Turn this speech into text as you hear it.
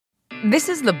This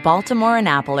is the Baltimore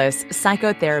Annapolis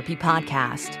Psychotherapy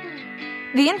Podcast.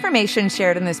 The information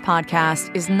shared in this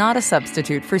podcast is not a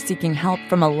substitute for seeking help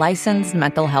from a licensed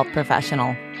mental health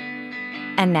professional.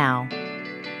 And now,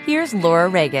 here's Laura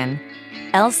Reagan,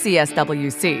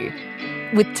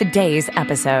 LCSWC, with today's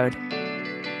episode.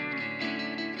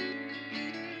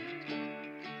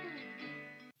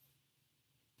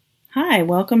 Hi,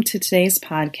 welcome to today's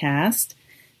podcast.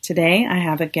 Today I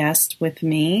have a guest with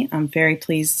me. I'm very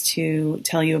pleased to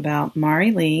tell you about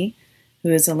Mari Lee, who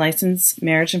is a licensed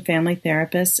marriage and family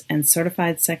therapist and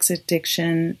certified sex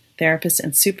addiction therapist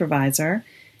and supervisor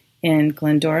in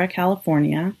Glendora,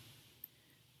 California.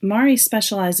 Mari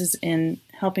specializes in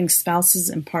helping spouses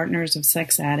and partners of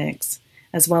sex addicts,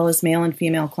 as well as male and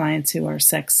female clients who are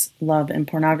sex, love, and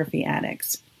pornography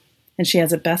addicts. And she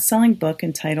has a best-selling book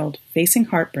entitled Facing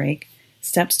Heartbreak: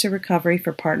 Steps to Recovery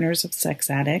for Partners of Sex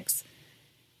Addicts.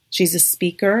 She's a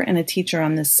speaker and a teacher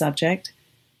on this subject,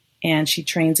 and she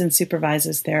trains and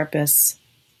supervises therapists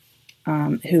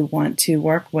who want to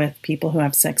work with people who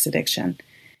have sex addiction.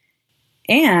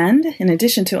 And in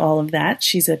addition to all of that,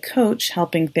 she's a coach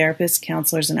helping therapists,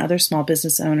 counselors, and other small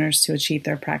business owners to achieve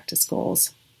their practice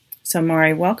goals. So,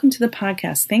 Mari, welcome to the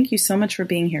podcast. Thank you so much for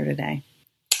being here today.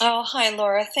 Oh, hi,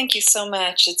 Laura. Thank you so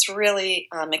much. It's really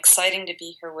exciting to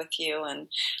be here with you, and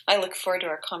I look forward to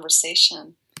our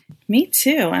conversation. Me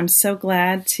too. I'm so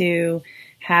glad to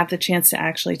have the chance to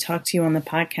actually talk to you on the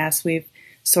podcast. We've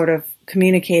sort of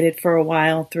communicated for a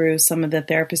while through some of the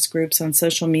therapist groups on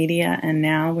social media, and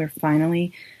now we're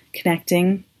finally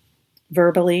connecting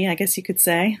verbally, I guess you could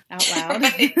say, out loud.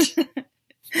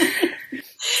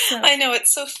 I know,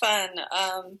 it's so fun.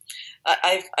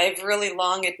 I've really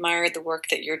long admired the work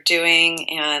that you're doing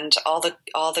and all the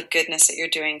goodness that you're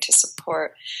doing to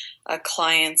support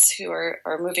clients who are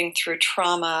moving through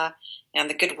trauma, and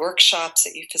the good workshops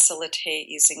that you facilitate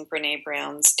using Brene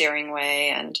Brown's Daring Way,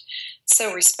 and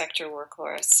so respect your work,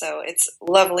 Laura. So it's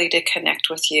lovely to connect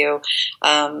with you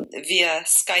via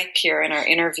Skype here in our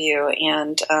interview,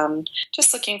 and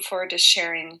just looking forward to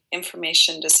sharing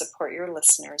information to support your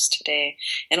listeners today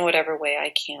in whatever way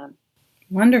I can.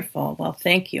 Wonderful. Well,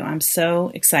 thank you. I'm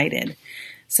so excited.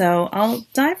 So I'll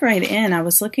dive right in. I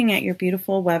was looking at your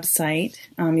beautiful website.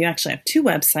 You actually have two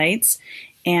websites,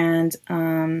 and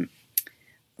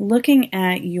looking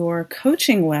at your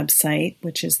coaching website,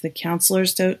 which is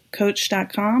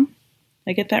thecounselorscoach.com. Did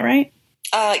I get that right?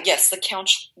 Yes, that's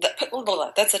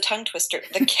a tongue twister.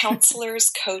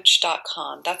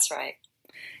 Thecounselorscoach.com. That's right.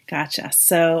 Gotcha.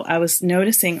 So I was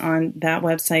noticing on that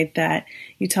website that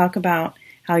you talk about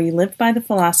how you live by the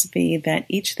philosophy that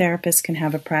each therapist can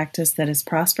have a practice that is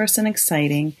prosperous and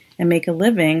exciting and make a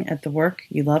living at the work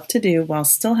you love to do while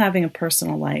still having a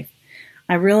personal life.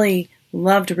 I really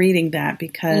loved reading that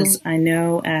because I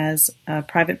know as a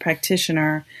private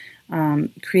practitioner,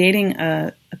 creating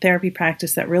a therapy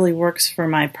practice that really works for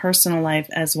my personal life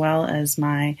as well as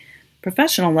my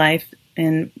professional life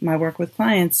in my work with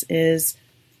clients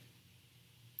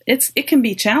it can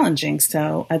be challenging.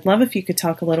 So I'd love if you could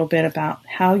talk a little bit about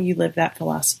how you live that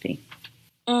philosophy.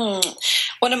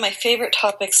 One of my favorite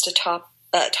topics to talk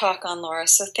on, Laura.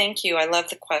 So thank you. I love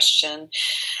the question.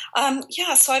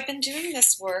 So I've been doing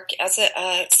this work as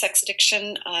a sex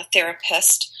addiction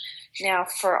therapist now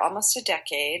for almost a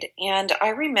decade. And I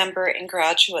remember in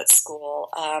graduate school,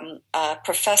 a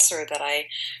professor that I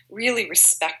really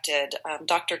respected,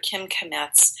 Dr. Kim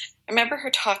Kametz. I remember her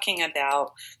talking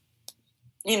about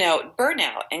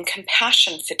burnout and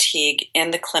compassion fatigue in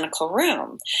the clinical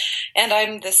room. And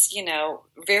I'm this,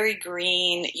 very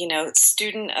green,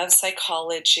 student of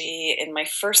psychology in my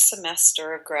first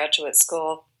semester of graduate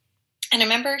school. And I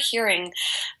remember hearing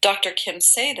Dr. Kim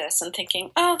say this and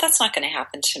thinking, oh, that's not going to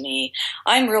happen to me.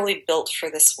 I'm really built for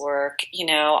this work.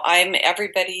 I'm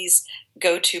everybody's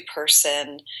go-to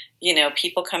person.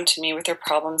 People come to me with their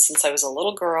problems since I was a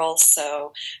little girl,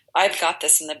 so I've got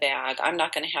this in the bag. I'm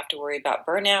not going to have to worry about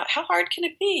burnout. How hard can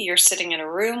it be? You're sitting in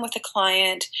a room with a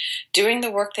client, doing the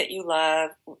work that you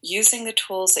love, using the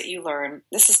tools that you learn.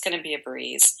 This is going to be a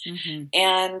breeze. Mm-hmm.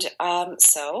 And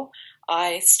so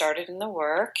I started in the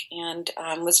work and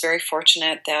was very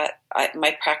fortunate that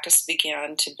my practice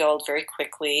began to build very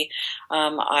quickly.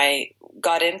 I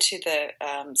got into the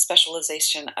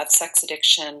specialization of sex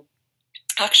addiction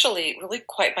actually really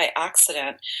quite by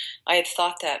accident. I had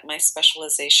thought that my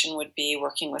specialization would be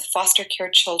working with foster care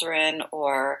children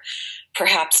or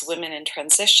perhaps women in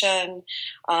transition.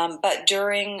 But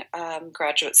during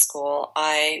graduate school,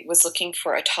 I was looking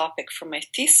for a topic for my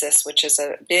thesis, which is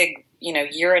a big,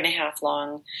 year and a half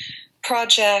long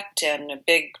project and a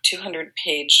big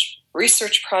 200-page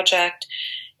research project.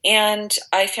 And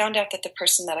I found out that the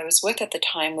person that I was with at the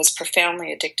time was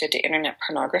profoundly addicted to internet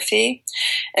pornography.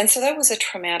 And so that was a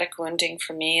traumatic wounding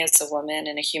for me as a woman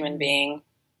and a human being.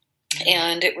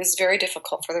 And it was very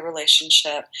difficult for the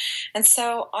relationship. And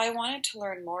so I wanted to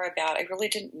learn more about, I really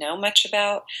didn't know much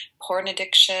about porn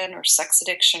addiction or sex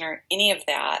addiction or any of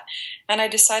that. And I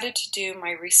decided to do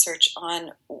my research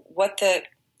on what the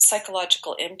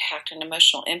psychological impact and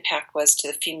emotional impact was to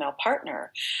the female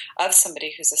partner of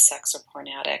somebody who's a sex or porn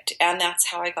addict. And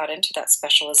that's how I got into that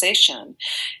specialization.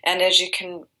 And as you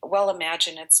can well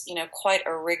imagine, it's, quite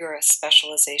a rigorous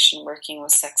specialization working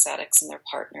with sex addicts and their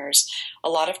partners. A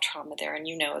lot of trauma there. And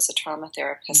as a trauma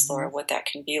therapist, Laura, what that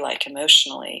can be like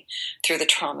emotionally through the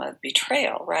trauma of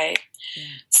betrayal, right? Yeah.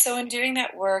 So in doing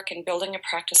that work and building a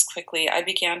practice quickly, I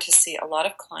began to see a lot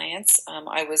of clients.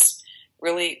 I was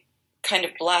really kind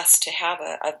of blessed to have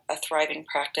a thriving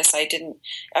practice. I didn't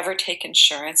ever take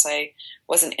insurance. I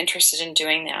wasn't interested in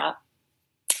doing that,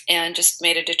 and just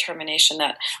made a determination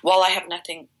that while I have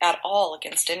nothing at all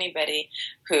against anybody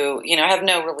who, have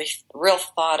no real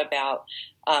thought about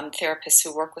therapists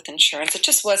who work with insurance, it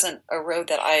just wasn't a road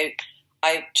that I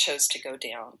chose to go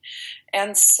down.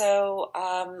 And so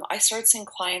I started seeing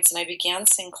clients, and I began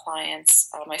seeing clients.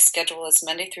 My schedule is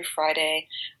Monday through Friday.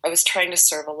 I was trying to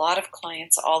serve a lot of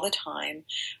clients all the time.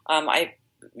 I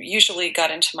usually got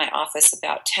into my office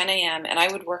about 10 a.m., and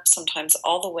I would work sometimes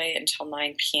all the way until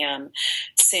 9 p.m.,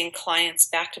 seeing clients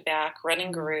back to back,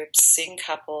 running groups, seeing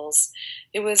couples.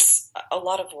 It was a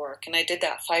lot of work, and I did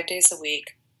that 5 days a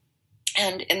week.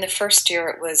 And in the first year,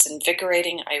 it was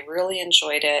invigorating. I really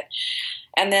enjoyed it.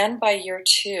 And then by year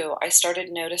 2, I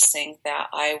started noticing that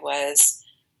I was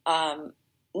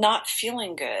not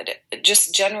feeling good,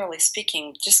 just generally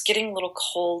speaking, just getting little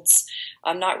colds,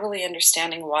 not really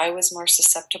understanding why I was more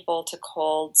susceptible to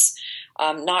colds,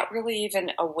 not really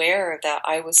even aware that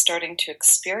I was starting to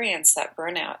experience that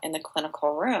burnout in the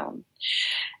clinical room.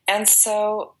 And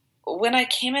so when I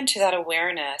came into that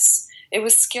awareness, it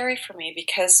was scary for me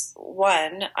because,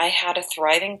 one, I had a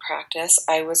thriving practice.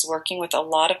 I was working with a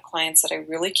lot of clients that I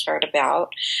really cared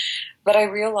about, but I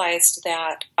realized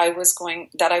that I was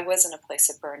in a place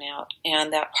of burnout,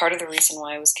 and that part of the reason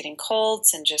why I was getting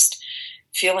colds and just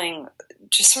feeling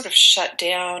just sort of shut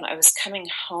down. I was coming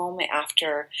home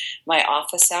after my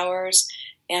office hours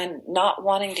and not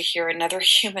wanting to hear another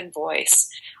human voice.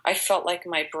 I felt like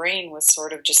my brain was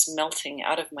sort of just melting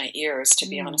out of my ears, to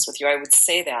be honest with you. I would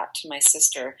say that to my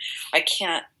sister. I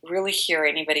can't really hear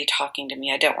anybody talking to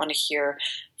me. I don't want to hear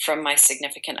from my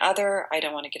significant other. I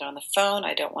don't want to get on the phone.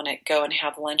 I don't want to go and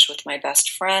have lunch with my best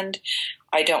friend.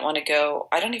 I don't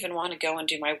even want to go and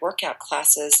do my workout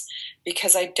classes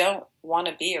because I don't want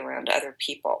to be around other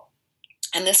people.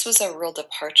 And this was a real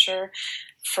departure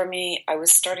for me. I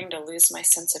was starting to lose my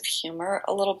sense of humor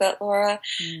a little bit, Laura,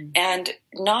 and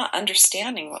not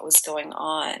understanding what was going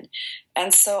on.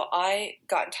 And so I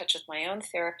got in touch with my own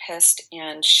therapist,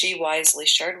 and she wisely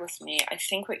shared with me, I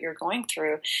think what you're going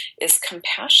through is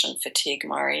compassion fatigue,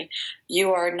 Mari.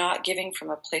 You are not giving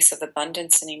from a place of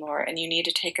abundance anymore, and you need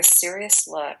to take a serious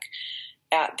look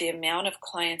at the amount of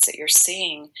clients that you're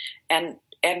seeing and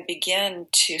begin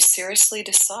to seriously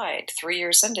decide 3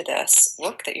 years into this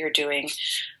work that you're doing,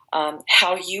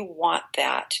 how you want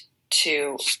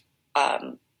to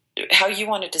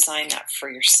design that for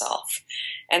yourself.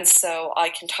 And so I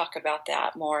can talk about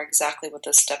that more, exactly what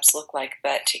those steps look like.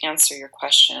 But to answer your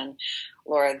question,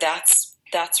 Laura, that's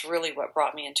really what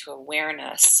brought me into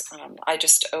awareness. I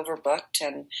just overbooked,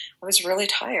 and I was really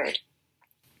tired.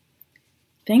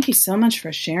 Thank you so much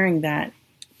for sharing that.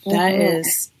 That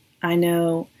is, I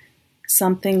know,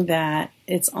 something that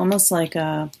it's almost like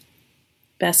a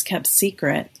best kept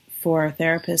secret for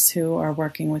therapists who are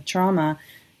working with trauma.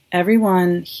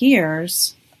 Everyone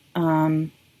hears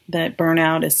that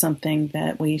burnout is something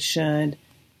that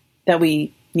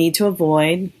we need to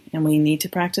avoid, and we need to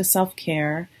practice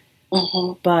self-care,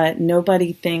 but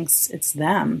nobody thinks it's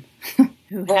them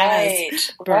who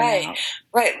has burnout.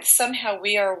 Right. Somehow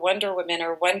we are Wonder Women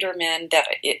or Wonder Men, that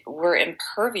we're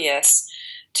impervious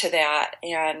to that.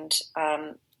 And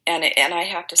I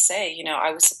have to say,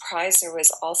 I was surprised. There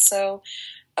was also,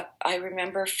 I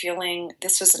remember feeling,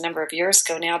 this was a number of years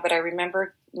ago now, but I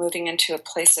remember moving into a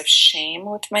place of shame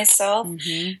with myself,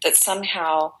 that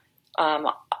somehow,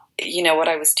 what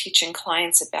I was teaching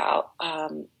clients about,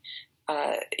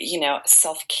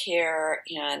 self-care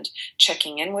and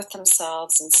checking in with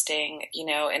themselves and staying,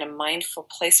 in a mindful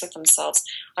place with themselves,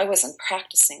 I wasn't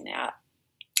practicing that.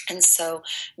 And so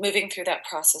moving through that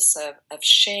process of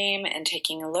shame and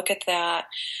taking a look at that,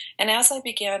 and as I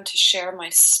began to share my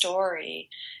story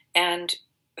and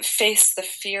face the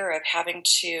fear of having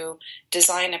to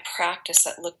design a practice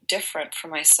that looked different for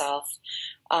myself,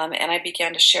 and I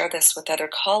began to share this with other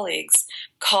colleagues,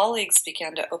 colleagues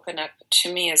began to open up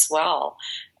to me as well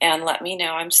and let me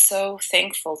know. I'm so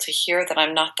thankful to hear that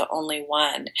I'm not the only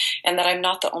one, and that I'm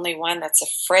not the only one that's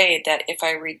afraid that if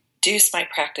I reduce my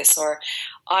practice, or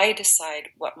I decide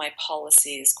what my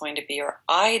policy is going to be, or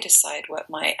I decide what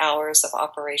my hours of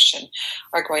operation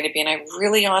are going to be, and I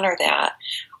really honor that.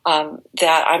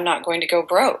 That I'm not going to go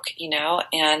broke,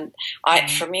 and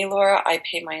for me, Laura, I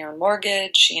pay my own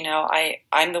mortgage,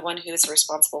 I'm the one who's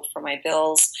responsible for my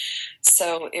bills.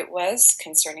 So it was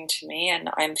concerning to me, and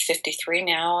I'm 53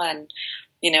 now. And,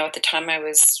 at the time I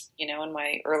was, in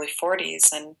my early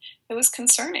 40s, and it was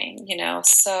concerning,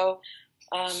 so,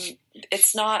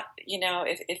 it's not,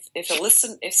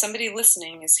 if somebody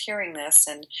listening is hearing this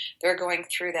and they're going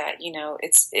through that,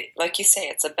 like you say,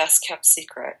 it's a best kept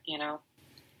secret,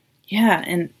 Yeah,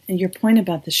 and your point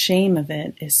about the shame of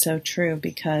it is so true,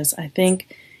 because I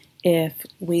think if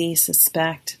we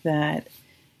suspect that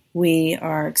we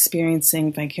are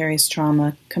experiencing vicarious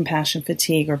trauma, compassion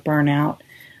fatigue, or burnout,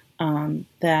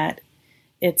 that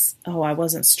it's, I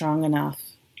wasn't strong enough.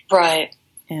 Right.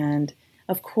 And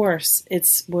of course,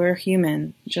 we're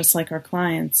human, just like our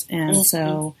clients. And mm-hmm.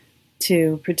 So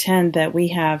to pretend that we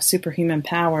have superhuman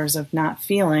powers of not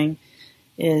feeling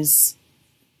is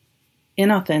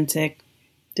inauthentic,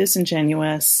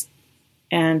 disingenuous,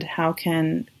 and how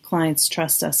can clients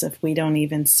trust us if we don't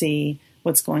even see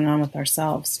what's going on with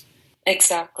ourselves?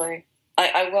 Exactly.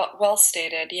 I well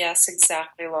stated. Yes,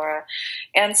 exactly, Laura.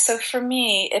 And so for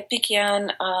me, it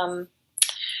began.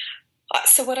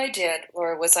 So what I did,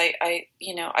 Laura, was I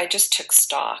just took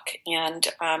stock, and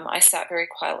I sat very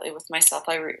quietly with myself.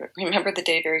 I remember the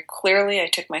day very clearly. I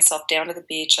took myself down to the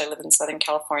beach. I live in Southern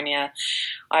California.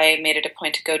 I made it a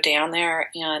point to go down there,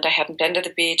 and I hadn't been to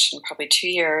the beach in probably 2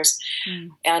 years.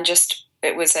 And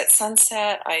it was at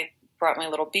sunset. I brought my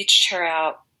little beach chair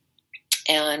out,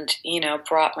 and,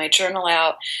 brought my journal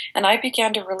out, and I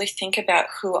began to really think about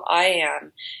who I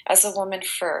am as a woman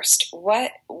first.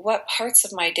 What parts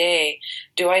of my day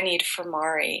do I need for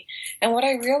Mari? And what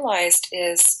I realized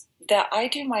is that I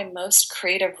do my most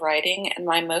creative writing and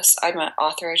I'm an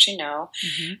author, as you know,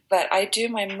 mm-hmm. but I do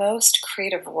my most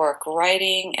creative work,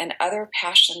 writing and other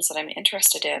passions that I'm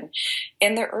interested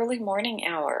in the early morning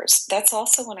hours. That's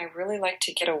also when I really like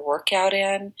to get a workout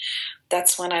in.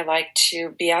 That's when I like to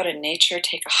be out in nature,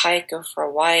 take a hike, go for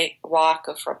a walk,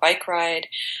 go for a bike ride.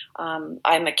 I'm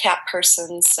a cat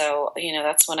person, so,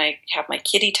 that's when I have my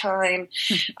kitty time.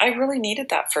 I really needed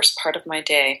that first part of my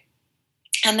day.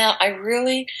 And now I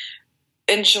really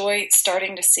enjoy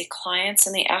starting to see clients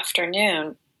in the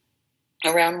afternoon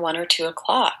around 1 or 2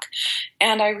 o'clock.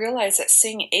 And I realized that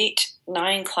seeing 8,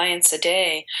 9 clients a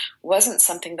day wasn't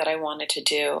something that I wanted to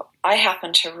do. I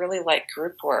happen to really like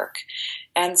group work.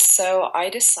 And so I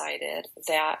decided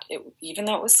that even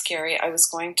though it was scary, I was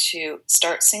going to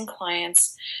start seeing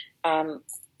clients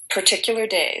particular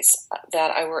days,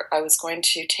 that I was going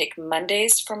to take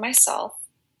Mondays for myself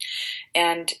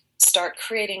and start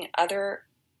creating other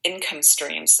income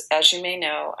streams. As you may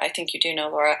know, I think you do know,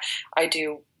 Laura, I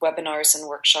do webinars and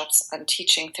workshops on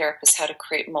teaching therapists how to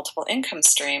create multiple income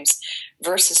streams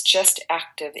versus just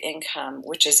active income,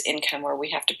 which is income where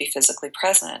we have to be physically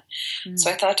present. So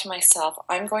I thought to myself,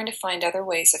 I'm going to find other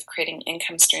ways of creating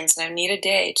income streams, and I need a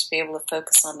day to be able to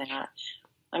focus on that.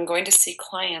 I'm going to see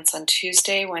clients on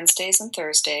Tuesday, Wednesdays, and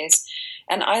Thursdays,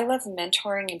 and I love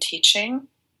mentoring and teaching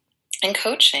and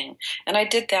coaching. And I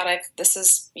did that. This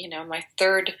is, my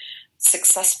third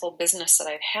successful business that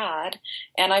I've had.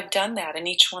 And I've done that in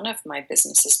each one of my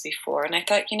businesses before. And I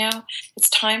thought, it's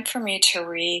time for me to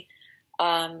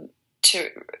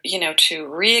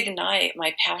reignite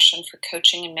my passion for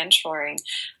coaching and mentoring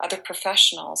other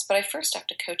professionals. But I first have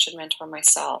to coach and mentor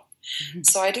myself. Mm-hmm.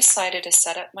 So I decided to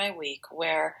set up my week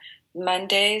where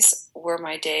Mondays were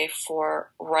my day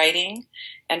for writing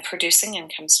and producing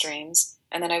income streams.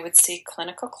 And then I would see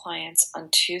clinical clients on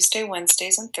Tuesday,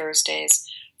 Wednesdays, and Thursdays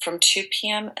from 2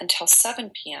 p.m. until 7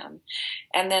 p.m.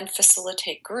 and then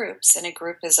facilitate groups. And a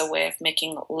group is a way of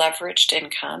making leveraged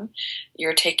income.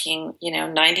 You're taking,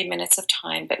 90 minutes of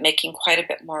time, but making quite a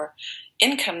bit more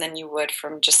income than you would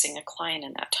from just seeing a client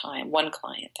in that time, one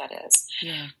client, that is.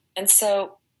 Yeah. And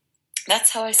so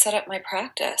that's how I set up my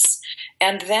practice.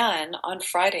 And then on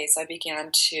Fridays, I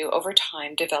began to, over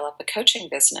time, develop a coaching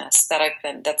business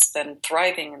that's been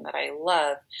thriving and that I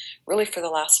love really for the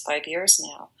last 5 years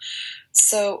now.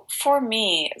 So for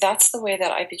me, that's the way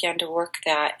that I began to work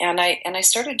that. And I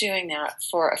started doing that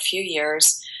for a few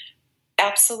years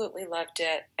Absolutely loved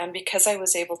it. And because I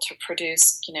was able to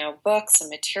produce, books and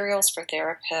materials for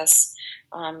therapists,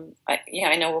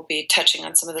 I know we'll be touching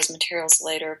on some of those materials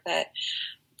later, but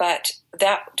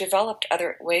that developed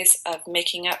other ways of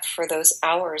making up for those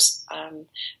hours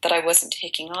that I wasn't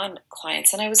taking on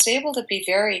clients. And I was able to be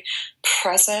very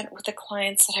present with the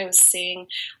clients that I was seeing.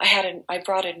 I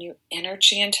brought a new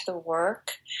energy into the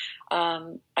work.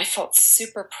 I felt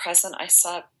super present. I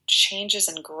saw changes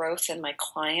and growth in my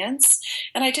clients.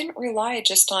 And I didn't rely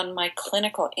just on my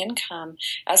clinical income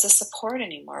as a support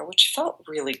anymore, which felt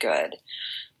really good.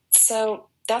 So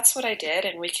that's what I did.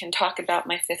 And we can talk about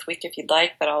my 5th week if you'd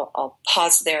like, but I'll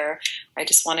pause there. I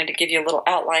just wanted to give you a little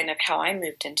outline of how I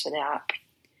moved into that.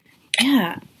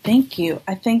 Yeah, thank you.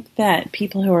 I think that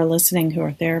people who are listening who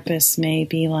are therapists may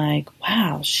be like,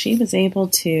 wow, she was able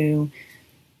to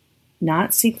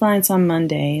not see clients on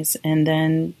Mondays and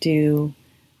then do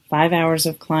 5 hours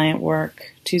of client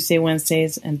work Tuesday,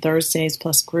 Wednesdays, and Thursdays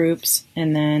plus groups,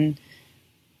 and then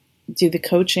do the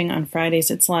coaching on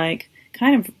Fridays. It's like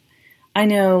kind of, I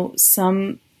know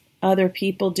some other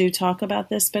people do talk about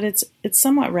this, but it's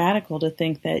somewhat radical to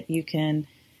think that you can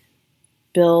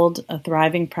build a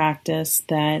thriving practice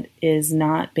that is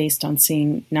not based on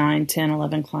seeing 9, 10,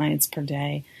 11 clients per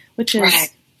day, which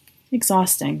is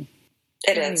exhausting.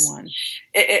 It is.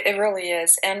 It really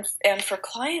is. And for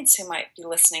clients who might be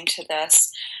listening to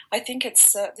this, I think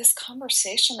it's this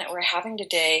conversation that we're having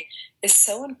today is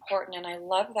so important. And I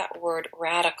love that word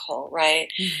radical, right?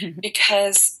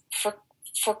 Because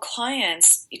for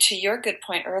clients, to your good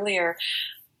point earlier,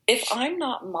 if I'm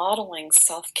not modeling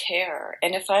self-care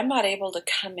and if I'm not able to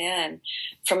come in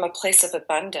from a place of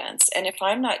abundance, and if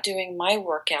I'm not doing my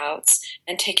workouts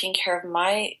and taking care of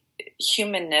my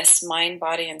humanness, mind,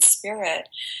 body, and spirit,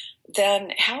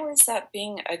 then how is that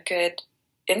being a good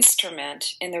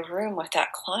instrument in the room with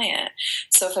that client?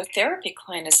 So if a therapy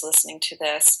client is listening to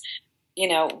this,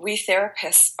 we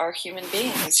therapists are human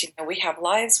beings. We have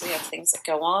lives, we have things that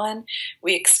go on,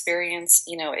 we experience,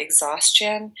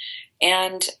 exhaustion.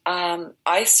 And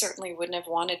I certainly wouldn't have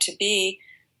wanted to be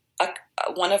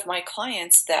one of my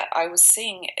clients that I was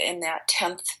seeing in that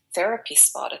 10th therapy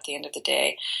spot at the end of the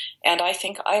day. And I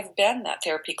think I've been that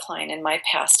therapy client in my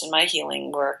past, in my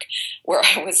healing work, where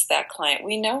I was that client.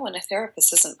 We know when a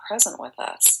therapist isn't present with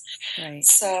us. Right.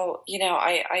 So,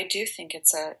 I do think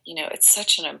it's it's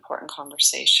such an important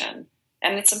conversation.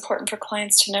 And it's important for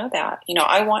clients to know that.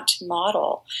 I want to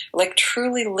model, like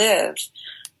truly live.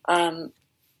 I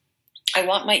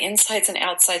want my insides and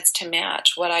outsides to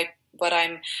match what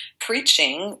I'm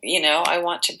preaching. I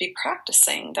want to be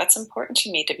practicing. That's important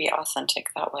to me, to be authentic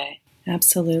that way.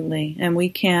 Absolutely. And we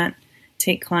can't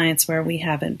take clients where we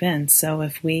haven't been. So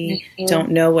if we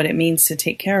don't know what it means to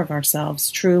take care of ourselves,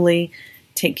 truly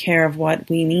take care of what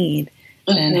we need,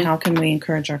 then how can we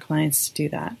encourage our clients to do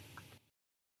that?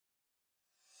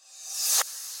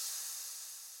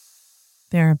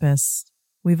 Therapists,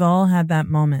 we've all had that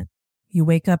moment. You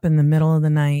wake up in the middle of the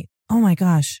night. Oh my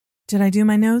gosh, did I do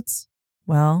my notes?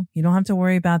 Well, you don't have to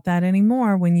worry about that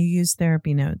anymore when you use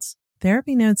Therapy Notes.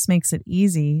 Therapy Notes makes it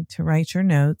easy to write your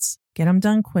notes, get them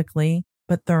done quickly,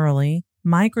 but thoroughly.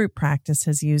 My group practice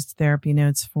has used Therapy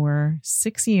Notes for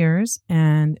 6 years,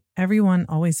 and everyone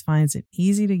always finds it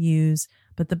easy to use.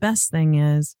 But the best thing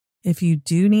is, if you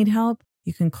do need help,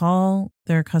 you can call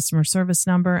their customer service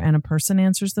number and a person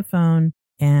answers the phone.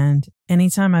 And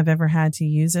anytime I've ever had to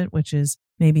use it, which is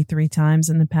maybe 3 times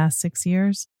in the past 6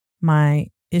 years, my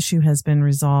issue has been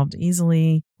resolved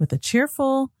easily with a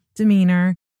cheerful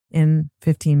demeanor in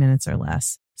 15 minutes or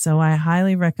less. So I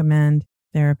highly recommend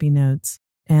Therapy Notes.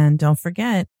 And don't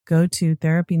forget, go to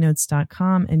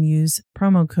therapynotes.com and use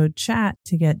promo code CHAT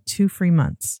to get 2 free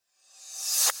months.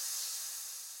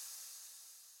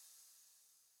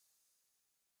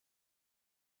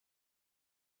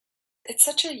 It's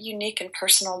such a unique and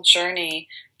personal journey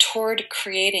toward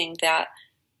creating that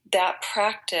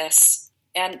practice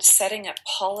and setting up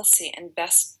policy and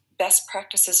best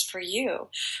practices for you.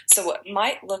 So what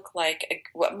might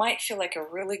feel like a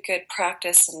really good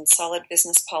practice and solid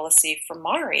business policy for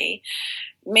Mari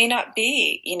may not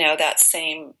be, that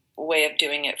same way of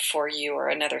doing it for you or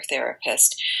another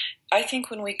therapist. I think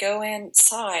when we go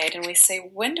inside and we say,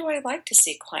 when do I like to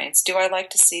see clients? Do I like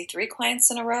to see 3 clients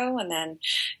in a row and then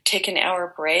take an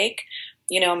hour break?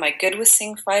 Am I good with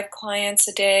seeing 5 clients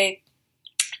a day?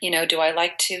 Do I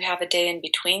like to have a day in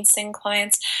between seeing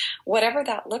clients? Whatever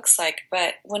that looks like.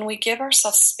 But when we give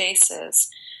ourselves spaces,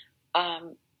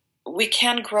 we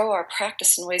can grow our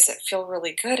practice in ways that feel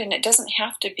really good. And it doesn't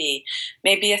have to be.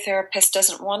 Maybe a therapist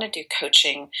doesn't want to do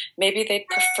coaching. Maybe they'd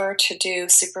prefer to do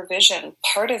supervision.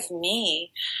 Part of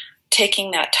me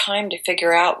taking that time to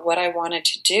figure out what I wanted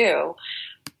to do,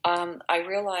 I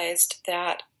realized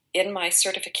that in my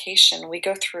certification, we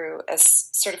go through as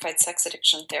certified sex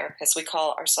addiction therapists. We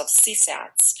call ourselves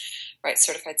CSATs, right?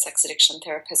 Certified sex addiction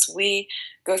therapists. We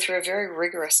go through a very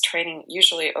rigorous training,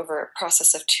 usually over a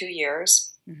process of 2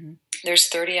 years. Mm-hmm. There's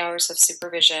 30 hours of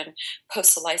supervision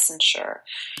post-licensure.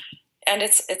 And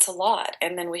it's a lot.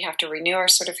 And then we have to renew our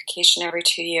certification every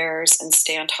 2 years and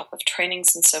stay on top of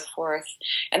trainings and so forth.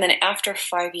 And then after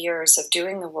 5 years of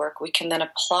doing the work, we can then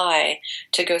apply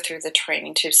to go through the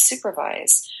training to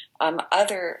supervise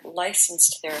other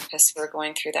licensed therapists who are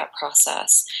going through that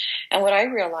process. And what I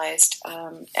realized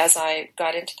as I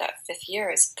got into that 5th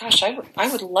year is, gosh, I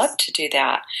would love to do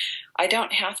that. I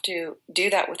don't have to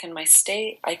do that within my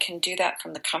state. I can do that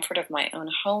from the comfort of my own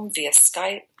home via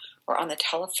Skype or on the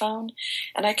telephone,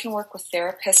 and I can work with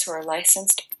therapists who are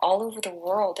licensed all over the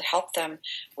world to help them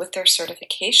with their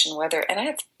certification. And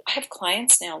I have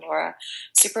clients now, Laura,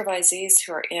 supervisees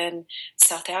who are in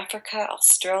South Africa,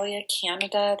 Australia,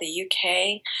 Canada, the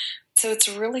UK. So it's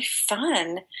really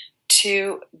fun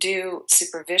to do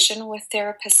supervision with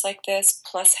therapists like this,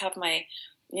 plus have my,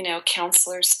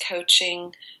 counselors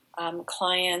coaching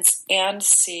clients and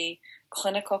see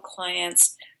clinical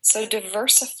clients. So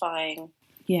diversifying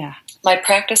my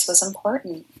practice was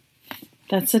important.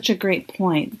 That's such a great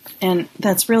point. And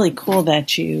that's really cool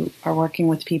that you are working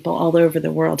with people all over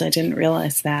the world. I didn't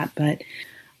realize that, but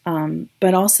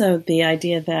also the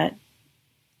idea that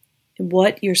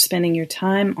what you're spending your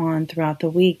time on throughout the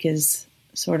week is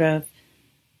sort of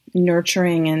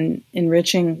nurturing and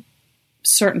enriching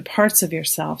certain parts of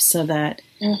yourself so that,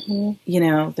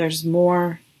 there's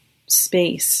more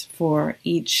space for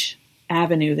each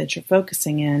avenue that you're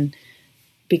focusing in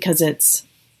because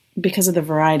of the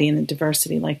variety and the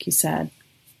diversity, like you said.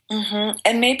 Mm-hmm.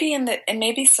 And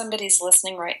maybe somebody's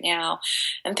listening right now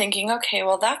and thinking, okay,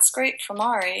 well, that's great for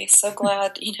Mari. So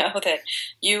glad, that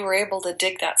you were able to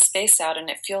dig that space out, and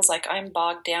it feels like I'm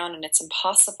bogged down and it's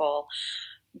impossible.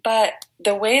 But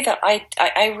the way that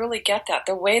I really get that,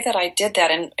 the way that I did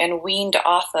that and weaned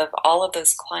off of all of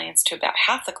those clients to about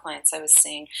half the clients I was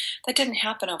seeing, that didn't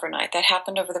happen overnight. That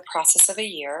happened over the process of a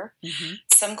year. Mm-hmm.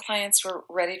 Some clients were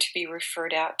ready to be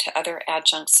referred out to other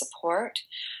adjunct support.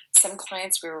 Some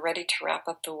clients we were ready to wrap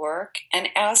up the work. And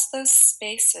as those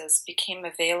spaces became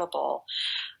available,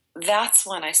 that's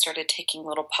when I started taking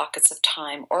little pockets of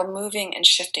time or moving and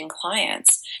shifting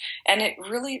clients. And it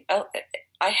really,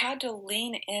 I had to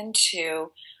lean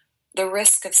into the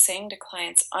risk of saying to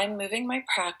clients, I'm moving my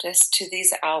practice to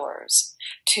these hours,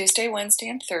 Tuesday, Wednesday,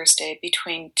 and Thursday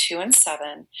between 2 and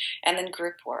 7, and then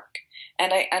group work.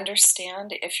 And I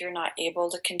understand if you're not able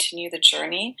to continue the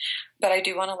journey, but I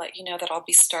do want to let you know that I'll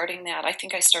be starting that. I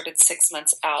think I started 6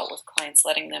 months out with clients,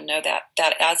 letting them know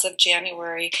that as of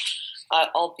January,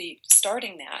 I'll be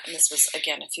starting that. And this was,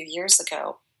 again, a few years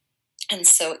ago. And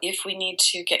so if we need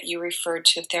to get you referred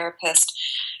to a therapist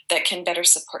that can better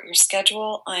support your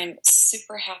schedule, I'm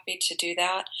super happy to do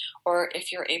that. Or if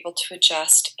you're able to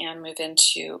adjust and move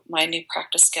into my new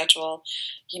practice schedule,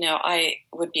 I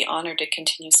would be honored to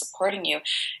continue supporting you.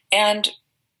 And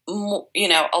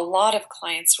a lot of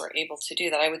clients were able to do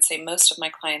that. I would say most of my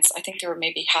clients, I think there were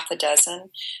maybe half a dozen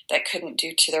that couldn't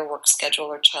due to their work schedule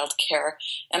or child care,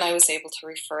 and I was able to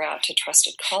refer out to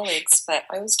trusted colleagues. But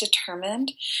I was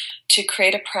determined to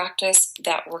create a practice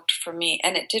that worked for me,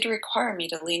 and it did require me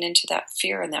to lean into that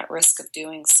fear and that risk of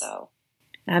doing so.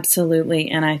 Absolutely,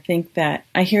 and I think that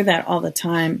I hear that all the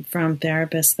time from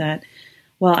therapists that,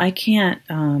 well, I can't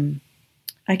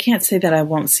say that I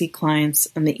won't see clients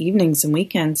on the evenings and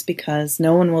weekends because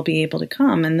no one will be able to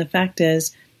come. And the fact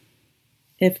is,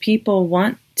 if people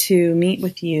want to meet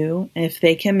with you, if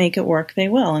they can make it work, they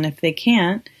will. And if they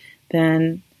can't,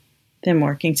 then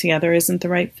working together isn't the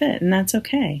right fit. And that's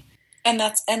okay. And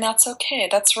that's okay.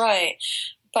 That's right.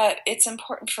 But it's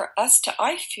important for us to,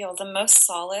 I feel, the most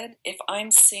solid if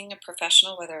I'm seeing a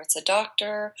professional, whether it's a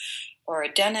doctor or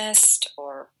a dentist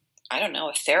or, I don't know,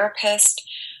 a therapist,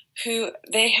 who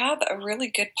they have a really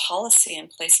good policy in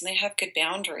place and they have good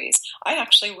boundaries. I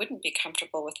actually wouldn't be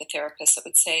comfortable with a therapist that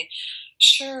would say,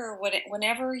 sure,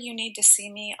 whenever you need to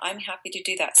see me, I'm happy to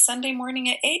do that. Sunday morning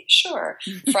at 8, sure.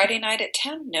 Friday night at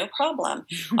 10, no problem.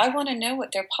 I want to know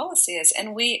what their policy is.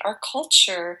 And our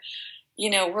culture,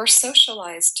 we're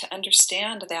socialized to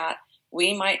understand that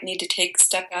we might need to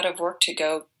step out of work to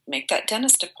go make that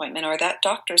dentist appointment or that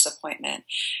doctor's appointment.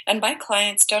 And my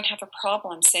clients don't have a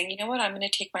problem saying, you know what, I'm going to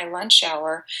take my lunch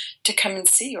hour to come and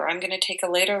see you, or I'm going to take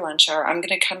a later lunch hour. I'm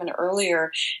going to come in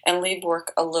earlier and leave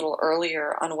work a little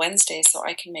earlier on Wednesday so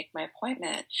I can make my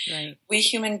appointment. Right. We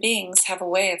human beings have a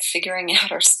way of figuring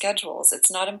out our schedules.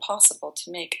 It's not impossible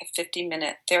to make a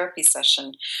 50-minute therapy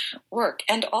session work.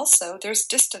 And also, there's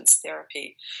distance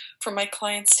therapy. For my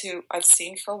clients who I've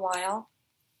seen for a while,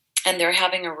 and they're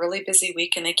having a really busy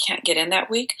week and they can't get in that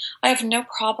week, I have no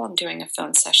problem doing a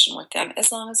phone session with them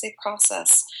as long as they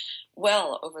process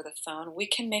well over the phone. We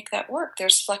can make that work.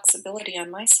 There's flexibility on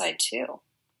my side too.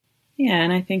 Yeah,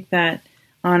 and I think that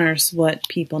honors what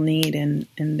people need, and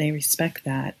they respect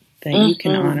that you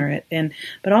can honor it.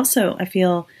 But also, I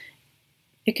feel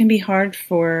it can be hard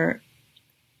for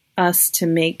us to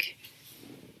make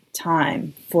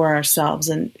time for ourselves,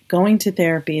 and going to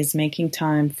therapy is making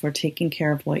time for taking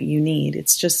care of what you need.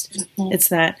 It's just, it's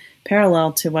that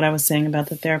parallel to what I was saying about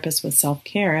the therapist with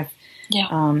self-care. If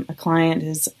a client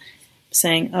is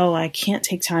saying, oh, I can't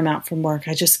take time out from work,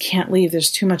 I just can't leave,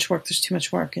 there's too much work.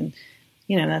 And,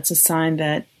 that's a sign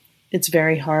that it's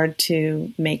very hard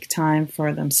to make time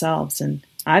for themselves. And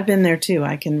I've been there too.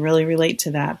 I can really relate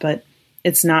to that, but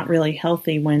it's not really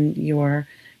healthy when you're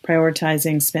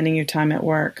prioritizing spending your time at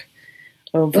work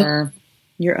over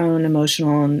your own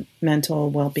emotional and mental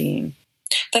well-being.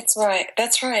 That's right.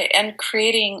 And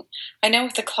I know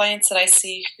with the clients that I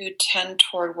see who tend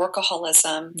toward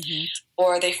workaholism,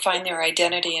 or they find their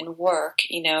identity in work,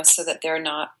 so that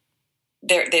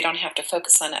they don't have to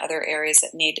focus on other areas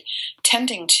that need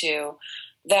tending to,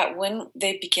 that when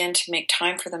they begin to make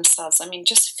time for themselves,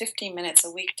 just 15 minutes a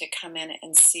week to come in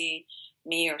and see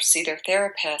me or see their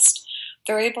therapist,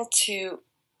 they're able to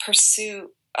pursue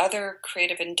other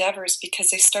creative endeavors because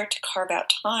they start to carve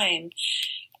out time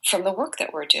from the work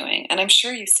that we're doing. And I'm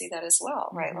sure you see that as well,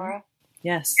 right, Laura?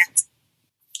 Yes.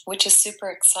 Which is super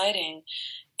exciting.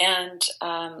 And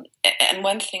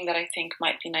one thing that I think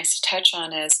might be nice to touch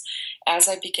on is, as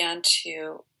I began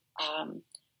to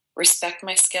respect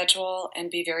my schedule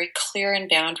and be very clear and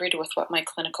boundaried with what my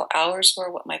clinical hours were,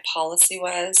 what my policy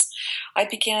was, I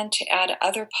began to add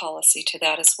other policy to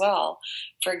that as well.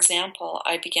 For example,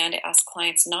 I began to ask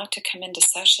clients not to come into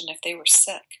session if they were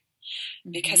sick,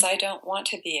 because I don't want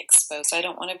to be exposed. I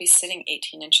don't want to be sitting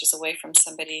 18 inches away from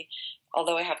somebody.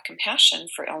 Although I have compassion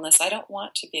for illness, I don't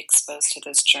want to be exposed to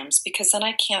those germs, because then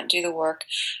I can't do the work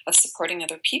of supporting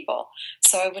other people.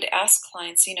 So I would ask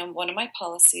clients, one of my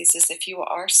policies is, if you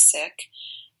are sick,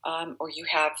 or you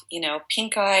have,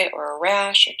 pink eye or a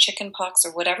rash or chicken pox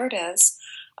or whatever it is,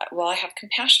 well, I have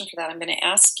compassion for that. I'm going to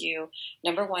ask you,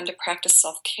 number one, to practice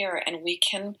self-care, and we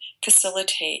can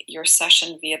facilitate your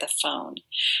session via the phone.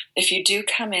 If you do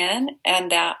come in, and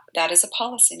that is a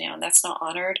policy now, and that's not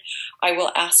honored, I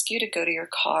will ask you to go to your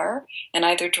car and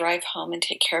either drive home and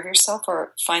take care of yourself,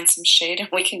 or find some shade and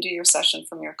we can do your session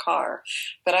from your car.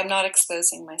 But I'm not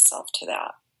exposing myself to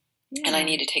that, and I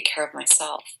need to take care of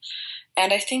myself.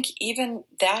 And I think even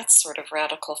that's sort of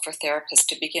radical for therapists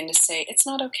to begin to say, it's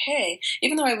not okay.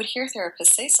 Even though I would hear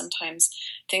therapists say sometimes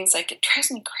things like, it drives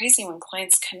me crazy when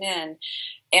clients come in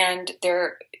and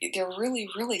they're really,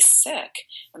 really sick,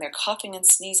 and they're coughing and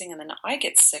sneezing, and then I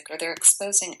get sick, or they're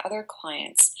exposing other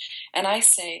clients. And I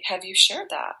say, have you shared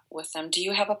that with them? Do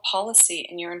you have a policy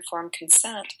in your informed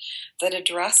consent that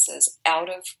addresses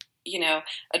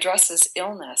addresses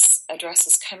illness,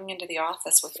 addresses coming into the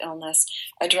office with illness,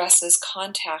 addresses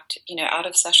contact, out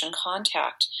of session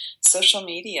contact, social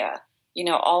media,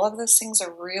 all of those things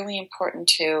are really important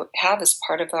to have as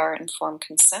part of our informed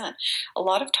consent. A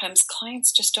lot of times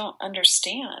clients just don't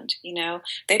understand,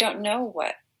 they don't know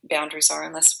what boundaries are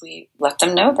unless we let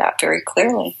them know that very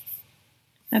clearly.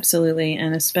 Absolutely.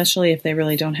 And especially if they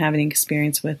really don't have any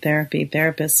experience with therapy,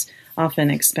 therapists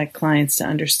often expect clients to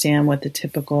understand what the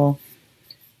typical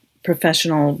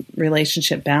professional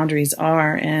relationship boundaries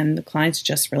are, and the clients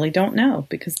just really don't know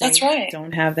because they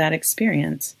don't have that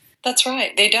experience. That's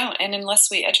right. They don't. And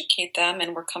unless we educate them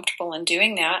and we're comfortable in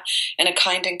doing that in a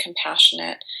kind and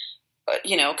compassionate,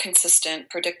 consistent,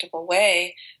 predictable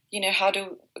way,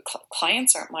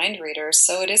 clients aren't mind readers.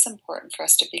 So it is important for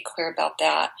us to be clear about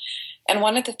that. And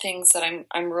one of the things that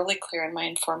I'm really clear in my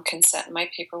informed consent in my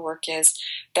paperwork is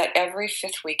that every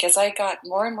 5th week, as I got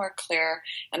more and more clear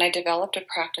and I developed a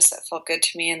practice that felt good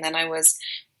to me, and then I was,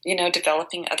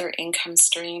 developing other income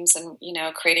streams and,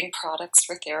 creating products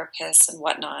for therapists and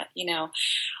whatnot,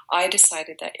 I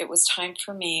decided that it was time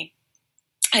for me.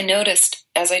 I noticed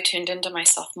as I tuned into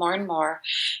myself more and more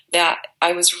that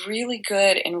I was really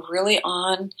good and really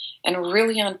on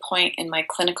point in my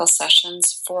clinical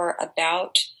sessions for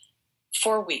about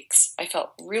 4 weeks. I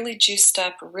felt really juiced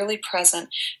up, really present.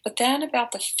 But then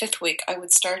about the 5th week, I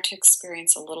would start to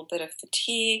experience a little bit of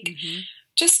fatigue,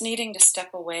 just needing to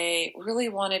step away, really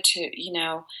wanted to,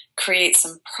 create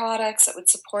some products that would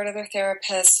support other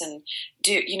therapists and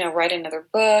do, write another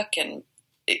book. And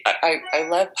I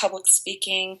love public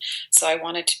speaking, so I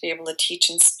wanted to be able to teach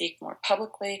and speak more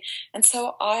publicly. And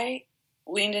so I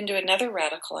leaned into another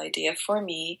radical idea for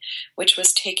me, which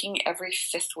was taking every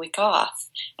 5th week off.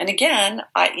 And again,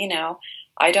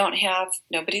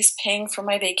 nobody's paying for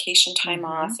my vacation time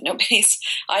off.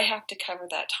 I have to cover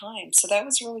that time. So that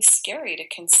was really scary to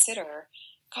consider,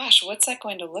 gosh, what's that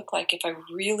going to look like if I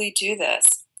really do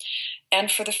this?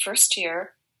 And for the first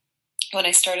year, when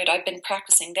I started, I've been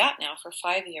practicing that now for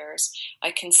 5 years.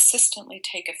 I consistently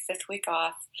take a 5th week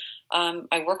off.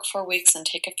 I work 4 weeks and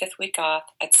take a 5th week off.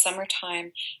 At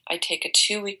summertime, I take a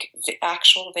 2-week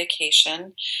actual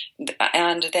vacation,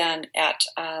 and then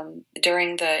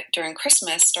during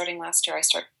Christmas, starting last year, I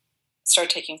start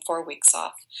taking 4 weeks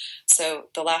off. So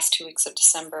the last 2 weeks of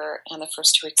December and the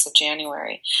first 2 weeks of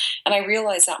January. And I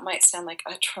realize that might sound like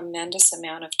a tremendous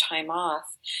amount of time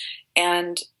off,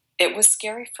 and it was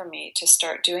scary for me to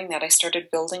start doing that. I started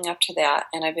building up to that,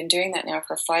 and I've been doing that now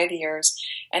for 5 years,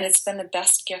 and it's been the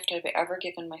best gift I've ever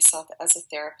given myself as a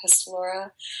therapist,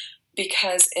 Laura,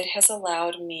 because it has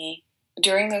allowed me,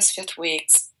 during those 5th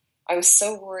weeks, I was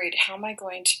so worried, how am I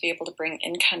going to be able to bring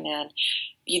income in?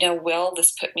 Will this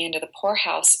put me into the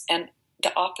poorhouse? And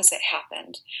the opposite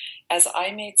happened. As I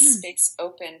made space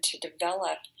open to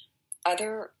develop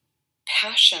other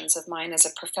passions of mine as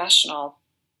a professional,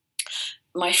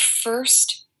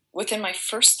 within my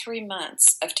first 3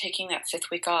 months of taking that 5th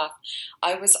week off,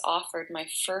 I was offered my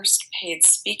first paid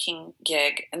speaking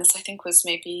gig, and this I think was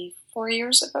maybe 3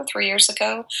 years ago,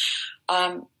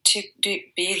 to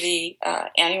be the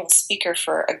annual speaker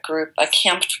for a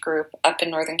camped group up in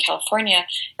Northern California,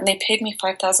 and they paid me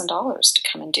 $5,000 to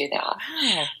come and do that.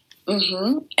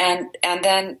 Wow.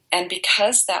 And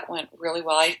because that went really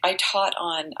well, I taught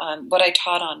on what I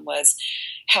taught on was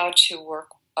how to work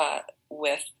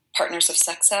with partners of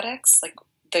sex addicts, like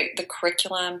the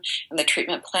curriculum and the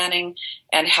treatment planning,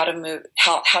 and how to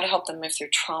help them move through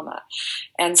trauma.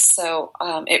 And so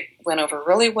it went over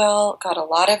really well, got a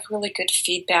lot of really good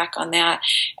feedback on that,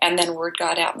 and then word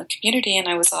got out in the community, and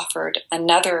I was offered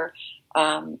another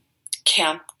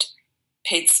camped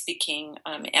paid speaking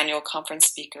annual conference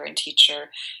speaker and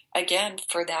teacher, again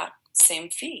for that same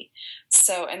fee.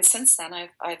 So, and since then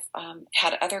I've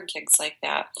had other gigs like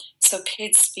that. So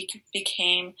paid speaking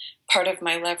became part of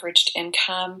my leveraged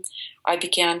income. I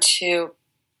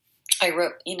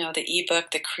wrote, the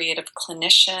ebook, The Creative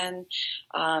Clinician,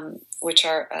 which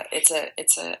it's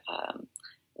a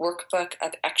workbook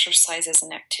of exercises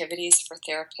and activities for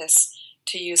therapists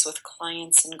to use with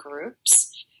clients and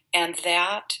groups. And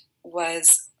that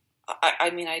was,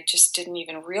 I just didn't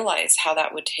even realize how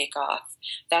that would take off.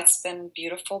 That's been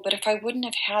beautiful. But if I wouldn't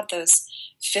have had those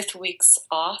 5th weeks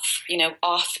off,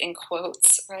 off in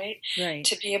quotes, right?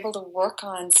 To be able to work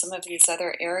on some of these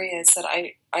other areas that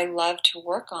I love to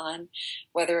work on,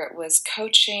 whether it was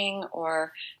coaching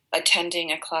or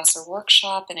attending a class or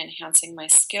workshop and enhancing my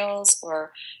skills,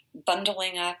 or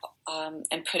bundling up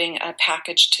and putting a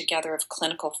package together of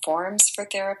clinical forums for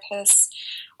therapists,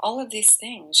 all of these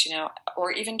things,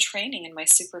 or even training in my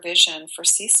supervision for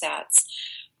CSATs,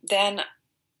 then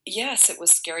yes, it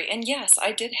was scary. And yes,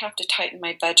 I did have to tighten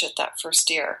my budget that first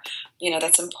year.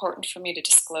 That's important for me to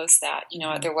disclose that.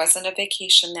 There wasn't a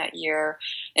vacation that year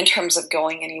in terms of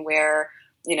going anywhere.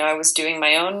 I was doing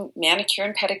my own manicure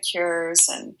and pedicures,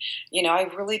 and, I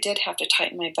really did have to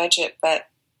tighten my budget, but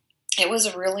it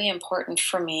was really important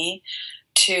for me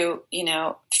to,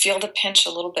 feel the pinch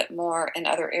a little bit more in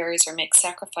other areas or make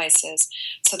sacrifices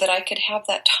so that I could have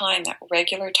that time, that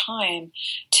regular time,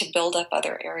 to build up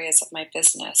other areas of my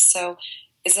business. So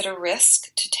is it a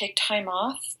risk to take time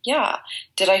off? Yeah.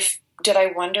 Did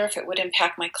I wonder if it would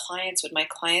impact my clients? Would my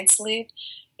clients leave?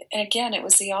 And again, it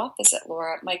was the opposite,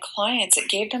 Laura. My clients, it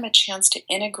gave them a chance to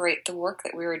integrate the work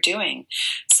that we were doing.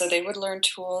 So they would learn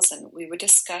tools, and we would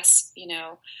discuss,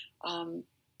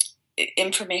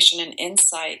 information and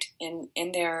insight in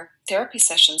their therapy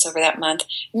sessions over that month.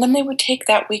 And then they would take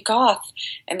that week off,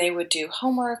 and they would do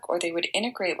homework, or they would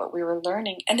integrate what we were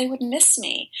learning, and they would miss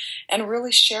me and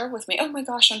really share with me, oh my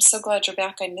gosh, I'm so glad you're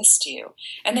back. I missed you.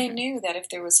 And they knew that if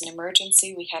there was an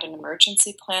emergency, we had an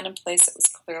emergency plan in place that was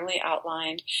clearly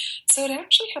outlined. So it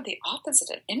actually had the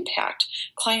opposite impact.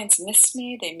 Clients missed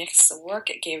me. They missed the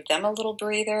work. It gave them a little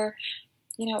breather.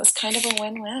 It was kind of a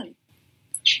win-win.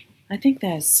 I think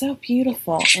that is so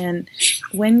beautiful. And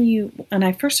when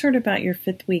I first heard about your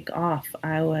 5th week off,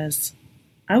 I was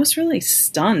I was really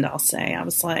stunned, I'll say. I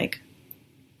was like,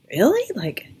 really?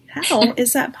 Like, how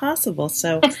is that possible?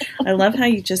 So I love how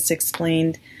you just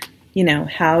explained,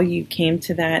 how you came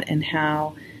to that and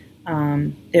how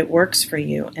it works for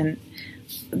you. And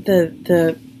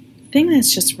the thing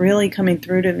that's just really coming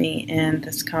through to me in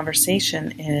this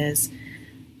conversation is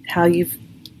how you've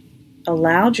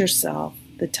allowed yourself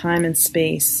the time and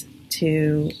space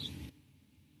to,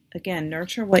 again,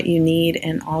 nurture what you need.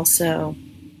 And also,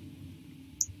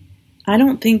 I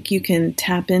don't think you can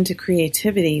tap into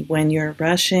creativity when you're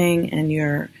rushing and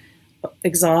you're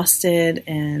exhausted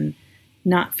and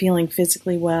not feeling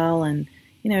physically well and,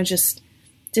 just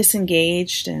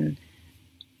disengaged, and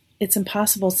it's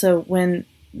impossible. So when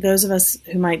those of us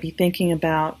who might be thinking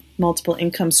about multiple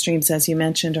income streams, as you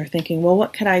mentioned, are thinking, well,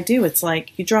 what could I do? It's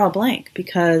like you draw a blank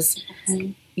because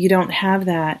you don't have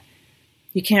that.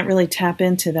 You can't really tap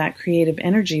into that creative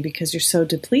energy because you're so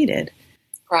depleted.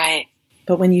 Right.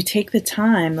 But when you take the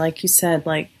time, like you said,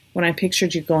 like when I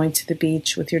pictured you going to the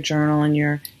beach with your journal and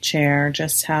your chair,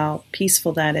 just how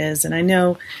peaceful that is. And I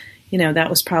know, that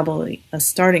was probably a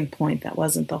starting point. That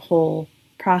wasn't the whole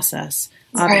process,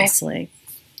 obviously. Right.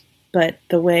 But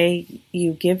the way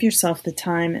you give yourself the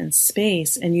time and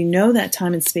space, and that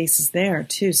time and space is there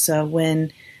too. So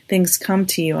when things come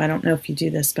to you, I don't know if you do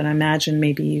this, but I imagine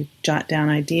maybe you jot down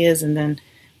ideas, and then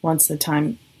once the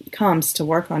time comes to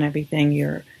work on everything,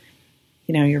 you're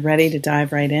ready to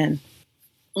dive right in.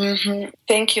 Mm-hmm.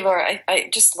 Thank you, Laura. I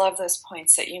just love those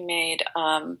points that you made.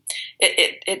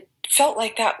 It felt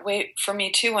like that way for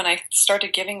me too when I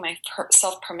started giving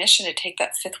myself permission to take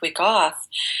that 5th week off.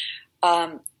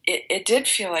 It did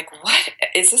feel like, what?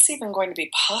 Is this even going to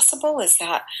be possible? Is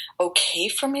that okay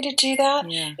for me to do that?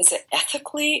 Yeah. Is it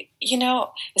ethically,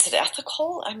 is it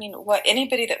ethical? I mean,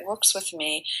 anybody that works with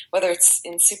me, whether it's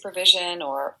in supervision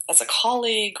or as a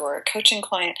colleague or a coaching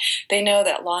client, they know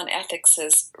that law and ethics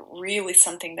is really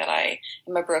something that I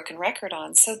am a broken record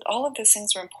on. So all of those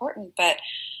things are important, but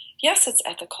yes, it's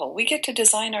ethical. We get to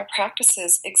design our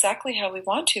practices exactly how we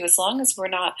want to, as long as we're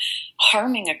not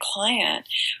harming a client.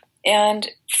 And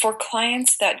for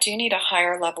clients that do need a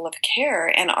higher level of care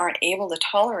and aren't able to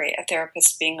tolerate a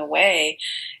therapist being away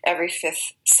every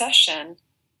 5th session,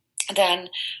 then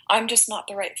I'm just not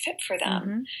the right fit for them.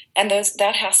 Mm-hmm. And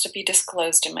that has to be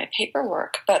disclosed in my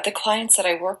paperwork. But the clients that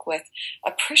I work with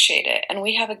appreciate it. And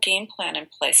we have a game plan in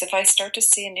place. If I start to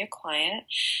see a new client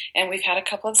and we've had a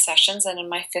couple of sessions and in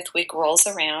my 5th week rolls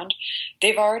around,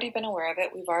 they've already been aware of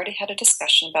it. We've already had a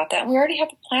discussion about that. And we already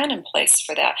have a plan in place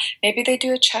for that. Maybe they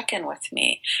do a check-in with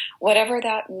me, whatever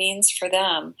that means for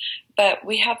them. But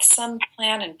we have some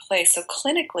plan in place. So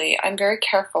clinically, I'm very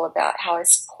careful about how I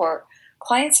support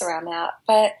clients around that.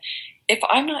 But if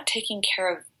I'm not taking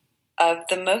care of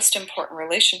the most important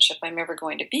relationship I'm ever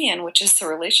going to be in, which is the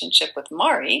relationship with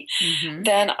Mari, mm-hmm.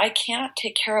 then I can't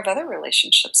take care of other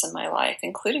relationships in my life,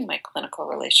 including my clinical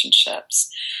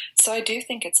relationships. So I do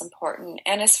think it's important.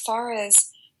 And as far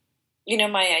as,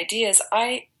 my ideas,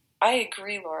 I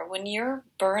agree, Laura, when you're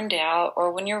burned out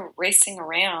or when you're racing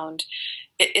around,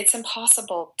 it's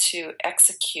impossible to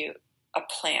execute a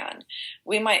plan.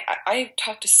 I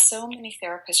talked to so many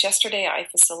therapists. Yesterday I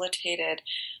facilitated,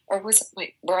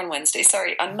 we're on Wednesday,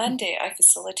 sorry. On Monday I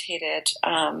facilitated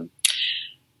a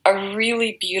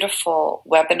really beautiful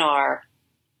webinar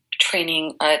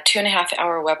training, a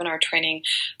 2.5-hour webinar training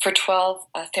for 12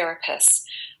 therapists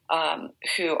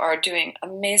who are doing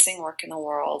amazing work in the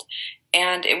world.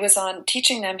 And it was on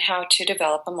teaching them how to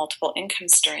develop a multiple income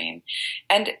stream.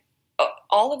 And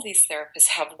all of these therapists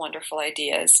have wonderful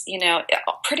ideas.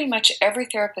 Pretty much every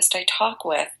therapist I talk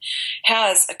with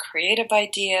has a creative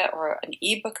idea or an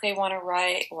ebook they want to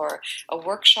write or a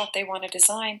workshop they want to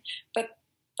design. But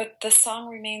the song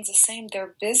remains the same.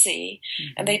 They're busy,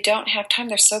 mm-hmm. and they don't have time.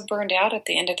 They're so burned out at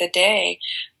the end of the day.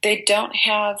 They don't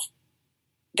have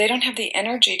the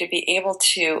energy to be able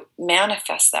to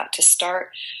manifest that, to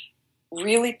start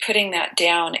really putting that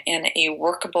down in a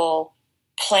workable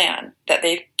plan that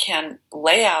they can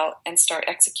lay out and start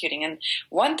executing. And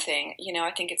one thing,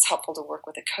 I think it's helpful to work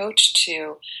with a coach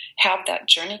to have that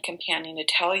journey companion to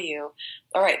tell you,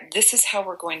 all right, this is how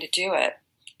we're going to do it.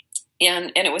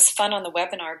 And it was fun on the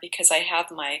webinar because I have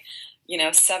my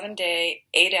 7-day,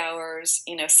 8 hours,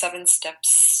 7-step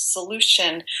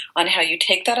solution on how you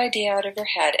take that idea out of your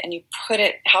head and you put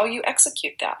it, how you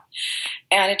execute that.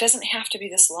 And it doesn't have to be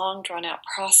this long, drawn-out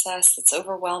process that's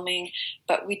overwhelming,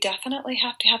 but we definitely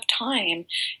have to have time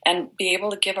and be able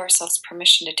to give ourselves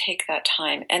permission to take that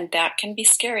time. And that can be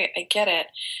scary. I get it.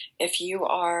 If you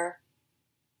are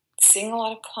seeing a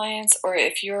lot of clients or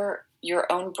if you're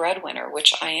your own breadwinner,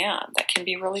 which I am. That can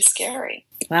be really scary.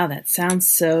 Wow, that sounds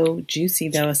so juicy,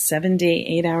 though. A 7-day,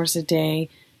 8 hours a day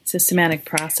systematic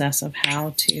process of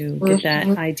how to get that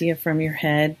idea from your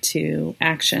head to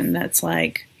action. That's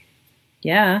like,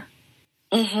 yeah,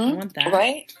 I want that.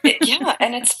 Right? Yeah,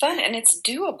 and it's fun and it's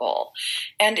doable.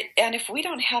 And if we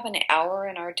don't have an hour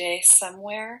in our day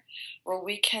somewhere where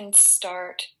we can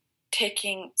start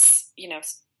taking,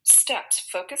 steps,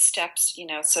 focused steps,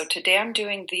 so today I'm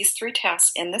doing these 3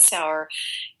 tasks in this hour,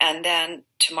 and then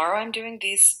tomorrow I'm doing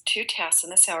these 2 tasks in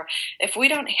this hour. If we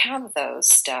don't have those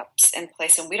steps in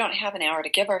place and we don't have an hour to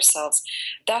give ourselves,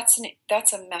 that's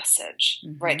a message,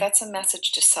 right? That's a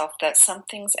message to self that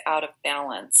something's out of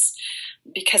balance.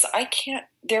 Because I can't,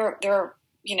 there are,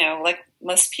 like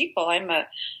most people, I'm a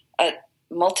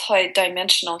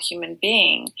multi-dimensional human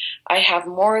being. I have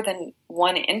more than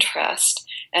one interest,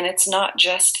 and it's not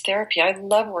just therapy. I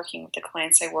love working with the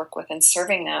clients I work with and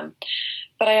serving them,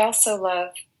 but I also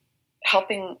love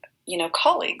helping,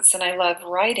 colleagues, and I love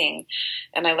writing,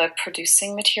 and I love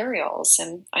producing materials,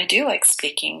 and I do like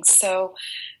speaking. So,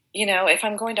 if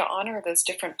I'm going to honor those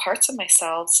different parts of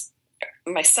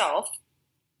myself,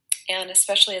 and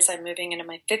especially as I'm moving into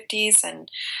my 50s and,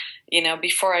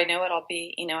 before I know it, I'll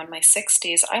be, in my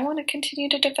 60s, I want to continue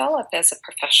to develop as a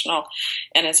professional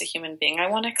and as a human being. I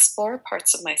want to explore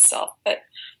parts of myself, but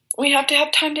we have to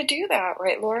have time to do that,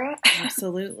 right, Laura?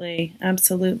 Absolutely.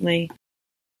 Absolutely.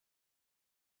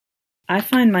 I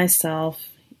find myself,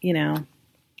 in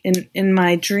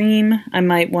my dream, I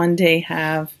might one day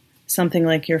have something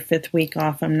like your 5th week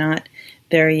off. I'm not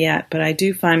there yet, but I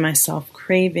do find myself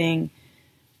craving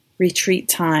retreat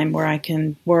time where I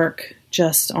can work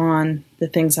just on the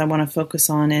things I want to focus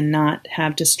on and not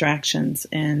have distractions.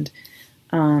 And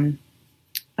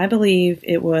I believe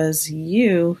it was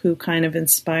you who kind of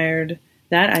inspired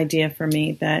that idea for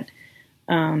me that,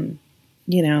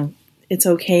 it's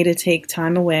okay to take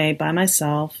time away by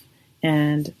myself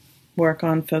and work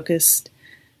on focused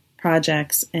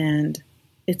projects. And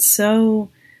it's so,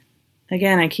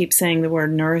 again, I keep saying the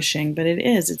word nourishing, but it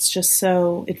is. It's just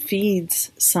so, it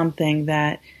feeds something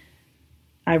that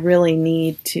I really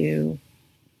need to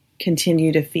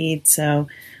continue to feed. So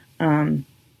I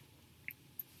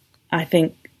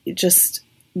think just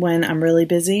when I'm really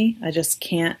busy, I just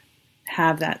can't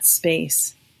have that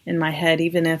space in my head,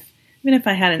 even if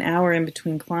I had an hour in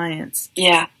between clients.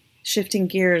 Yeah. Shifting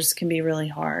gears can be really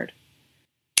hard.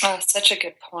 Oh, such a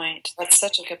good point. That's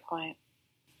such a good point.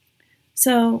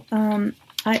 So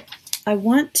I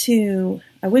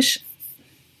wish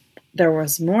there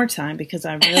was more time because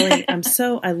I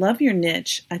love your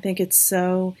niche. I think it's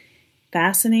so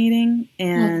fascinating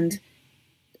and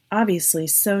obviously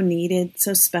so needed,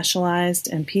 so specialized,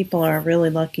 and people are really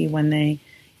lucky when they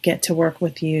get to work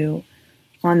with you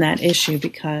on that issue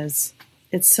because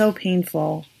it's so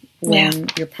painful when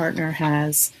your partner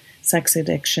has sex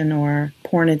addiction or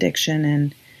porn addiction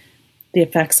and the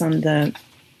effects on the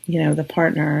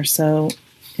partner are so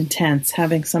intense.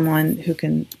 Having someone who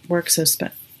can work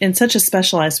in such a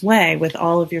specialized way with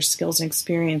all of your skills and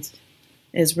experience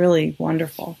is really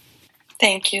wonderful.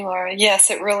 Thank you, Laura.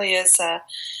 Yes, it really is a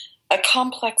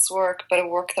complex work, but a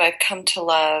work that I've come to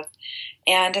love.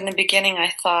 And in the beginning,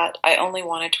 I thought I only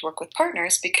wanted to work with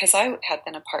partners because I had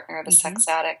been a partner of a sex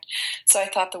addict. So I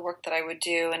thought the work that I would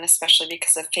do, and especially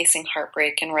because of facing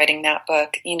heartbreak and writing that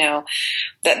book,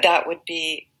 that would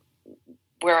be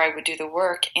where I would do the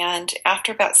work. And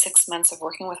after about 6 months of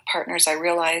working with partners, I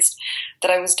realized that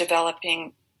I was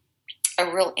developing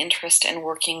a real interest in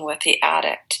working with the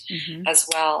addict as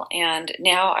well. And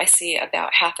now I see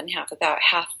about half and half. About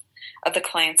half of the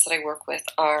clients that I work with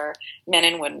are men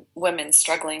and women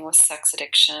struggling with sex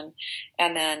addiction.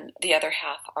 And then the other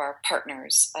half are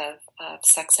partners of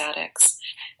sex addicts.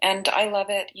 And I love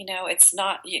it. It's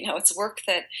not, it's work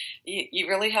that you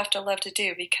really have to love to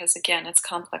do because, again, it's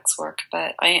complex work,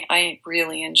 but I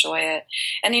really enjoy it.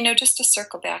 And, just to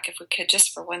circle back, if we could,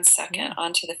 just for 1 second,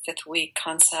 onto the 5th week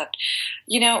concept,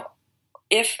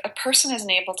 if a person isn't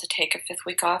able to take a 5th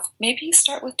week off, maybe you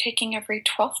start with taking every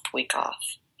 12th week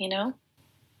off, I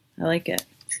like it.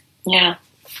 Yeah.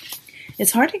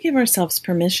 It's hard to give ourselves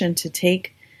permission to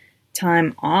take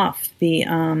time off,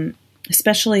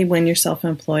 especially when you're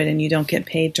self-employed and you don't get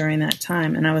paid during that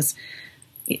time. And I was,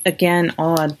 again,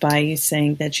 awed by you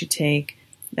saying that you take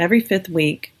every 5th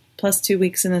week, plus 2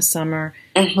 weeks in the summer,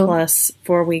 plus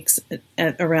 4 weeks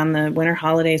around the winter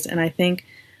holidays. And I think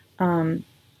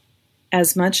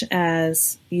as much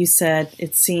as you said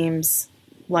it seems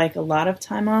like a lot of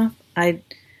time off,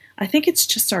 I think it's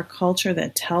just our culture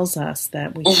that tells us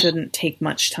that we shouldn't take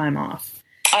much time off.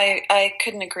 I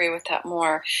couldn't agree with that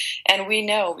more. And we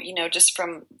know, just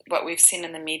from what we've seen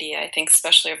in the media, I think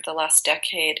especially over the last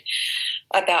decade,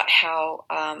 about how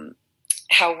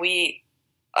we,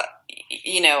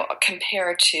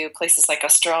 compare to places like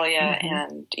Australia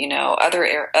and,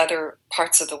 other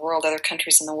parts of the world, other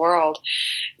countries in the world.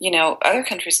 Other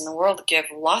countries in the world give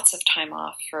lots of time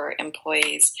off for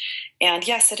employees. And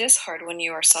yes, it is hard when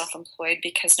you are self-employed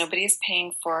because nobody is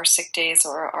paying for our sick days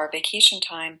or our vacation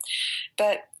time.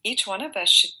 But each one of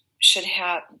us should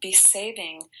be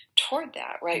saving toward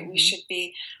that, right? We should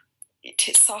be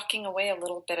socking away a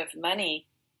little bit of money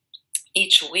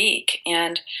each week.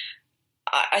 And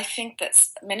I think that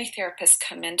many therapists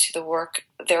come into their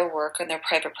work and their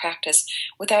private practice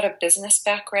without a business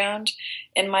background.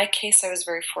 In my case, I was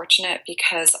very fortunate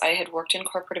because I had worked in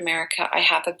corporate America. I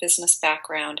have a business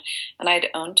background, and I'd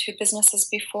owned 2 businesses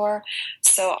before.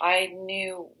 So I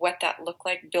knew what that looked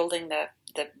like, building the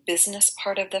business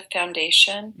part of the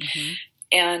foundation,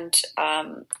 and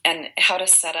how to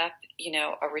set up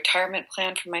a retirement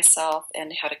plan for myself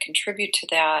and how to contribute to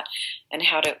that and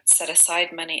how to set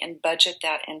aside money and budget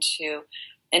that into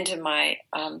my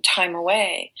time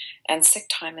away and sick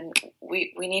time. And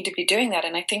we need to be doing that.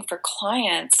 And I think for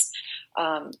clients,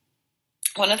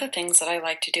 one of the things that I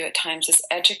like to do at times is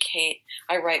educate.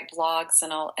 I write blogs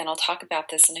and I'll talk about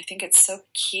this. And I think it's so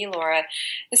key, Laura.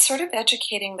 It's sort of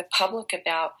educating the public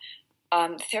about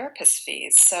therapist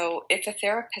fees. So if a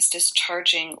therapist is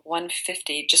charging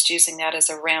 $150, just using that as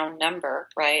a round number,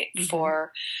 right,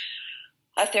 for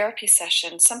a therapy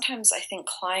session, sometimes I think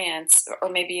clients or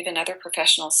maybe even other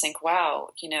professionals think, wow,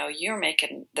 you're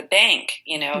making the bank,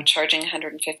 charging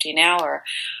 $150 an hour.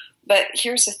 But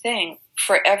here's the thing,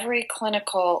 for every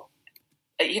clinical,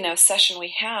 session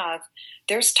we have,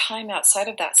 there's time outside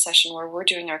of that session where we're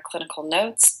doing our clinical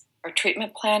notes, our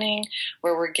treatment planning,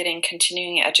 where we're getting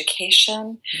continuing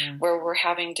education, where we're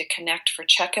having to connect for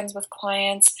check-ins with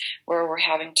clients, where we're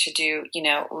having to do,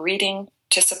 reading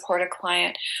to support a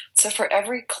client. So for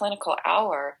every clinical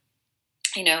hour,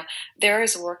 there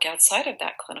is work outside of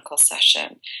that clinical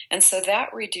session. And so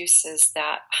that reduces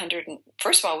that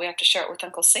first of all, we have to share it with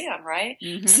Uncle Sam, right?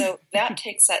 So that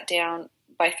takes that down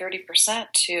by 30%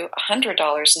 to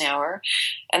 $100 an hour.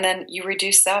 And then you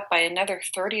reduce that by another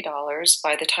 $30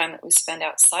 by the time that we spend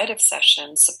outside of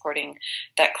sessions supporting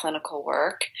that clinical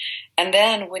work. And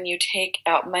then when you take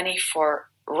out money for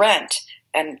rent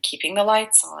and keeping the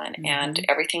lights on and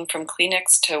everything from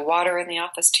Kleenex to water in the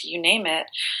office to you name it,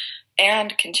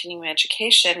 and continuing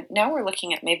education, now we're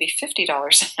looking at maybe $50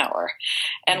 an hour.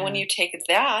 And when you take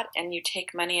that and you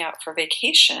take money out for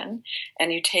vacation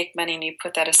and you take money and you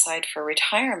put that aside for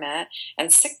retirement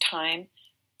and sick time,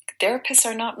 therapists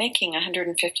are not making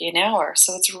 $150 an hour.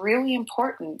 So it's really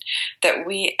important that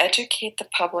we educate the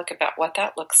public about what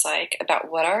that looks like,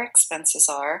 about what our expenses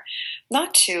are,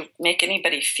 not to make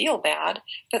anybody feel bad,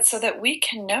 but so that we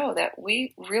can know that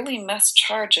we really must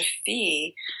charge a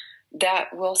fee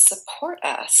that will support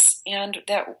us and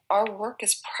that our work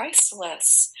is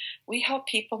priceless. We help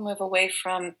people move away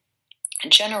from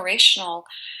generational,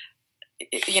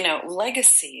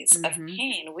 legacies of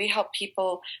pain. We help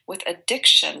people with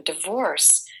addiction,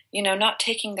 divorce, not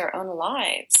taking their own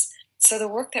lives. So the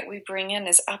work that we bring in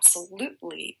is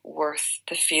absolutely worth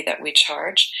the fee that we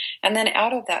charge. And then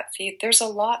out of that fee, there's a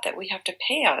lot that we have to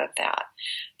pay out of that.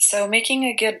 So making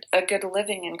a good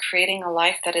living and creating a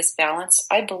life that is balanced,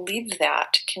 I believe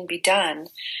that can be done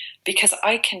because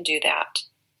I can do that.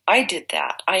 I did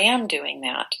that. I am doing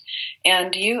that.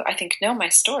 And you, I think, know my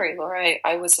story, Laura.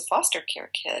 I was a foster care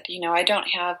kid. I don't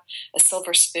have a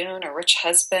silver spoon or rich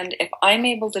husband. If I'm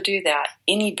able to do that,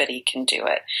 anybody can do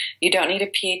it. You don't need a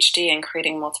PhD in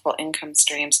creating multiple income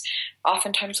streams.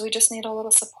 Oftentimes, we just need a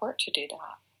little support to do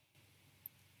that.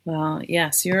 Well,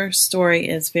 yes, your story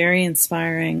is very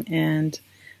inspiring, and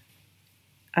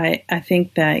I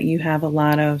think that you have a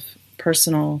lot of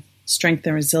personal strength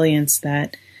and resilience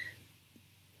that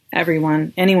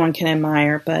anyone can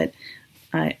admire, but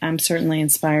I'm certainly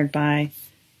inspired by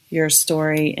your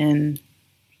story in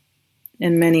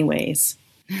many ways,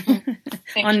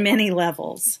 on many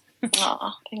levels.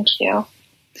 Oh, thank you.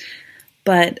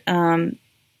 But I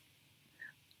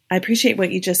appreciate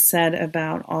what you just said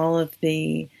about all of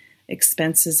the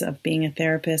expenses of being a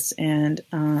therapist, and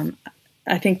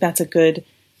I think that's a good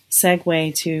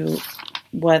segue to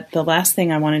what the last thing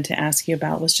I wanted to ask you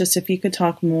about was just if you could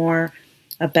talk more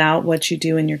about what you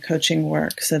do in your coaching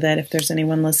work so that if there's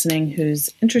anyone listening who's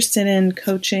interested in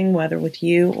coaching, whether with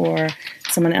you or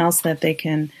someone else, that they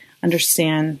can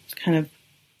understand kind of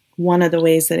one of the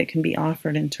ways that it can be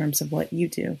offered in terms of what you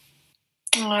do.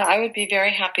 I would be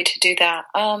very happy to do that.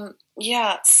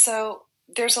 So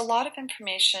there's a lot of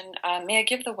information. May I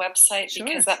give the website? Sure.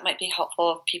 Because that might be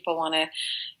helpful if people want to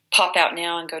pop out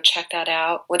now and go check that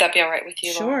out. Would that be all right with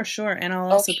you, Laura? Sure. And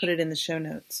I'll also put it in the show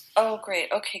notes. Oh,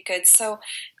 great. Okay, good. So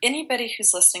anybody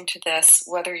who's listening to this,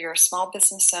 whether you're a small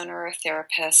business owner or a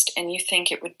therapist, and you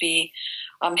think it would be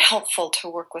helpful to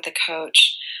work with a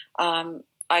coach,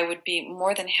 I would be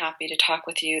more than happy to talk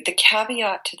with you. The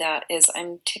caveat to that is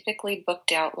I'm typically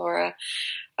booked out, Laura,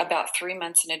 about 3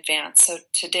 months in advance. So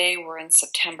today we're in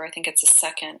September, I think it's the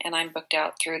 2nd, and I'm booked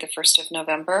out through the 1st of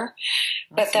November.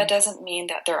 Awesome. But that doesn't mean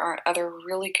that there aren't other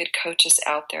really good coaches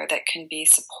out there that can be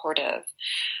supportive.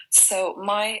 So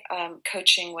my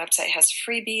coaching website has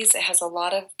freebies. It has a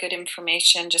lot of good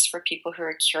information just for people who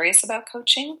are curious about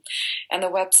coaching. And the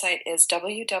website is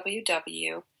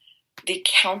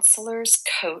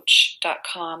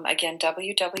www.thecounselorscoach.com. Again,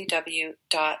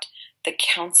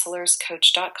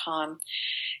 www.thecounselorscoach.com.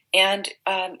 And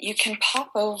you can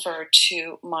pop over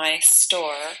to my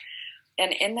store.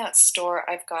 And in that store,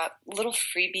 I've got little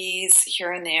freebies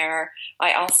here and there.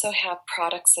 I also have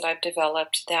products that I've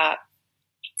developed that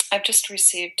I've just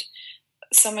received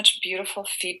so much beautiful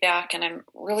feedback, and I'm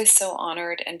really so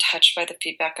honored and touched by the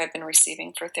feedback I've been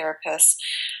receiving for therapists,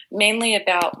 mainly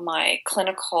about my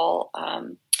clinical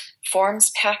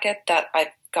forms packet that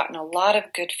I've gotten a lot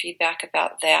of good feedback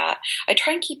about that. I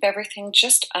try and keep everything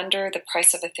just under the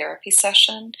price of a therapy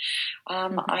session.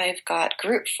 I've got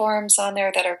group forms on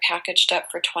there that are packaged up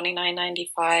for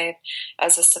 $29.95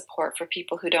 as a support for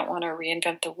people who don't want to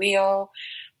reinvent the wheel.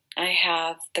 I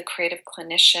have the Creative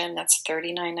Clinician, that's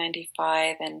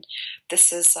 $39.95, and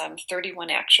this is 31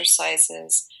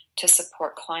 exercises to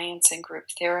support clients in group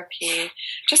therapy.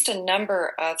 Just a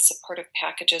number of supportive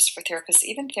packages for therapists,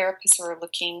 even therapists who are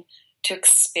looking to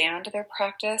expand their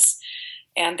practice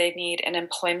and they need an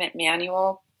employment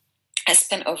manual. I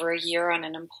spent over a year on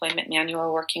an employment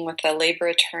manual working with a labor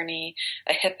attorney,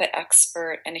 a HIPAA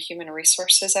expert, and a human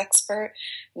resources expert,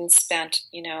 and spent,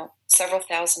 several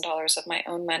 $1,000s of my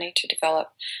own money to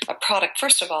develop a product,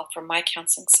 first of all, for my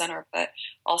counseling center, but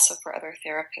also for other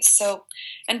therapists. So,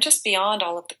 and just beyond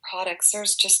all of the products,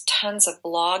 there's just tons of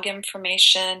blog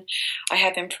information. I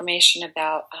have information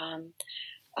about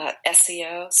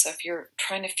SEO. So if you're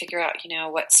trying to figure out,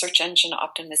 what search engine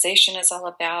optimization is all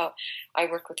about, I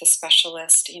work with a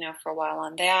specialist, for a while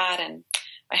on that. And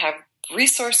I have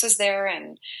resources there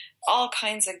and all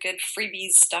kinds of good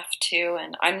freebies stuff too.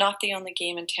 And I'm not the only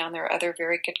game in town. There are other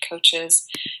very good coaches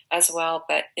as well.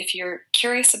 But if you're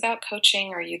curious about coaching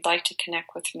or you'd like to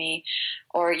connect with me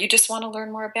or you just want to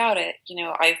learn more about it,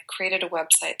 I've created a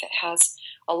website that has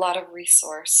a lot of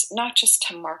resource, not just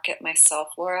to market myself,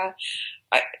 Laura.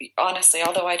 Honestly,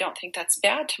 although I don't think that's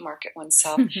bad to market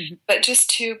oneself, but just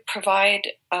to provide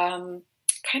kind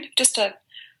of just a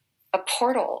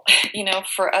portal,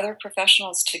 for other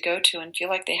professionals to go to and feel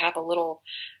like they have a little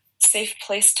safe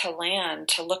place to land,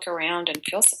 to look around and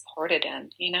feel supported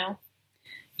in,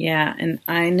 Yeah, and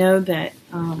I know that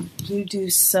you do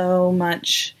so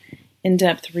much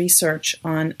in-depth research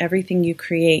on everything you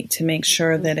create to make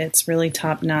sure that it's really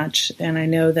top-notch. And I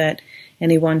know that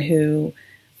anyone who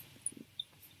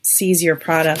sees your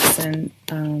products and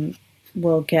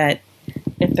will get,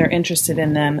 if they're interested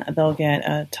in them, they'll get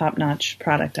a top-notch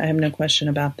product. I have no question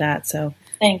about that. So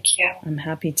thank you. I'm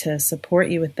happy to support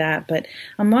you with that. But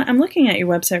I'm looking at your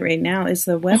website right now. Is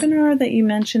the webinar that you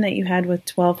mentioned that you had with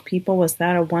 12 people, was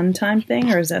that a one-time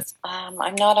thing or is that?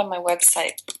 I'm not on my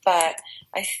website, but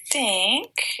I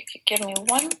think if you give me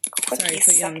one quick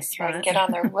second here, I can get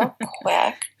on there real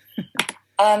quick.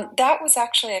 That was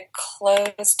actually a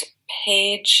closed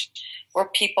page where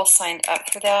people signed up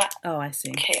for that. Oh, I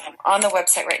see. Okay, I'm on the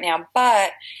website right now,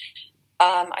 but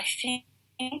I think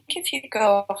if you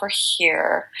go over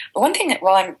here, the one thing that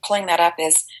while I'm pulling that up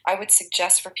is I would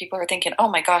suggest for people who are thinking, oh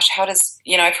my gosh, how does,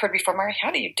 I've heard before, Mary,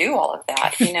 how do you do all of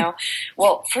that?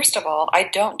 Well, first of all, I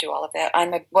don't do all of that.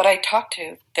 What I talk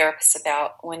to therapists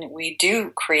about when we do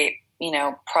create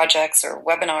projects or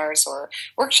webinars or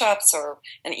workshops or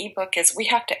an ebook is we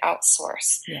have to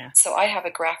outsource. Yeah. So I have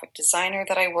a graphic designer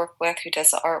that I work with who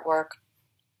does the artwork.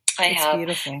 I have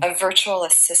beautiful. A virtual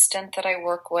assistant that I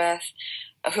work with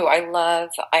who I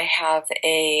love. I have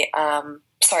a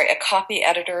copy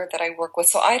editor that I work with.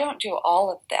 So I don't do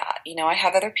all of that. I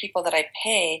have other people that I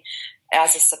pay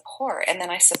as a support, and then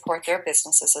I support their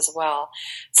businesses as well.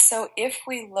 So if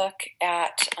we look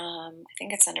at, I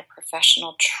think it's under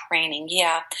professional training.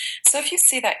 Yeah. So if you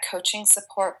see that coaching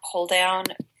support pull down,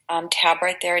 tab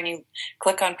right there and you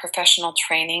click on professional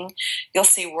training, you'll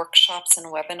see workshops and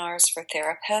webinars for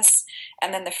therapists.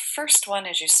 And then the first one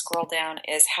as you scroll down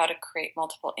is how to create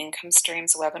multiple income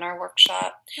streams webinar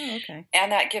workshop. Oh, okay.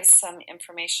 And that gives some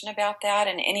information about that.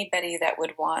 And anybody that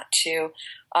would want to,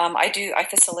 I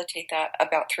facilitate that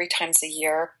about 3 times a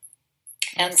year.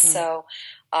 Awesome. And so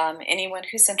anyone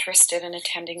who's interested in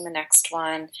attending the next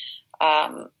one,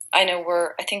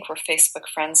 I think we're Facebook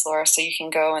friends, Laura, so you can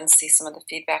go and see some of the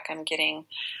feedback I'm getting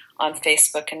on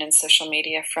Facebook and in social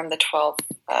media from the 12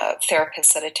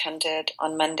 therapists that attended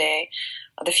on Monday.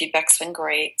 The feedback's been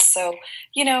great. So,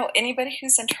 anybody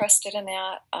who's interested in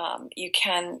that, you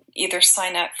can either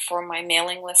sign up for my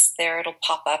mailing list there. It'll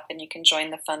pop up and you can join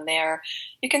the fun there.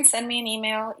 You can send me an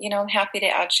email. I'm happy to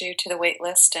add you to the wait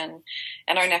list, and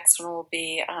our next one will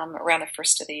be around the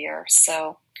first of the year.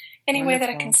 So any way that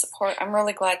I can support, I'm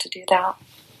really glad to do that.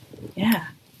 Yeah,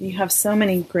 you have so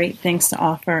many great things to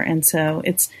offer, and so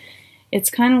it's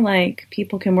kind of like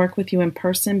people can work with you in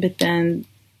person, but then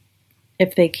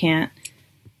if they can't,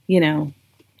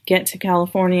 get to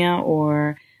California,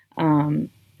 or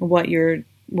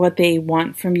what they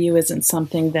want from you isn't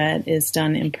something that is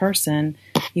done in person,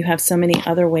 you have so many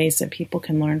other ways that people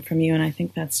can learn from you, and I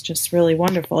think that's just really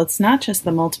wonderful. It's not just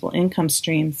the multiple income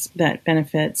streams that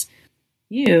benefits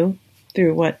you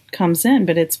through what comes in,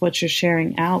 but it's what you're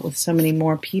sharing out with so many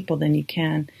more people than you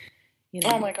can.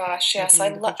 Oh my gosh, yes.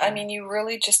 I mean, you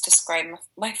really just described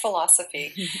my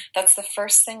philosophy. That's the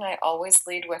first thing I always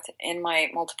lead with in my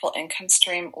multiple income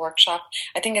stream workshop.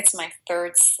 I think it's my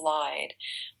 3rd slide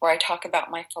where I talk about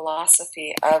my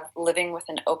philosophy of living with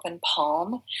an open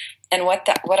palm. And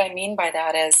what I mean by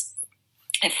that is,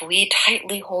 if we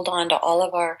tightly hold on to all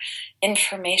of our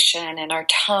information and our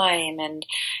time and,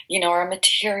 our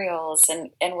materials,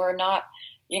 and we're not,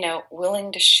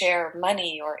 willing to share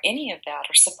money or any of that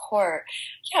or support,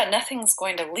 nothing's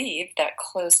going to leave that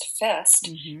closed fist,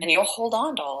 and you'll hold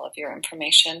on to all of your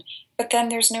information, but then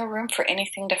there's no room for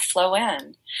anything to flow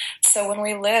in. So when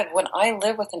I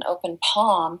live with an open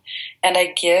palm and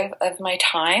I give of my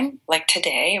time, like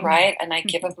today, right? And I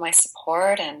give of my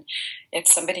support, and if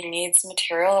somebody needs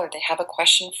material or they have a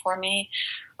question for me,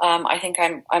 I think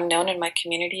I'm known in my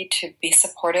community to be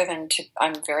supportive, and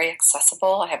I'm very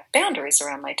accessible. I have boundaries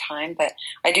around my time, but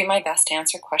I do my best to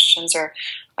answer questions, or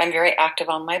I'm very active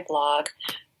on my blog.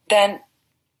 Then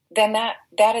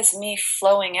that is me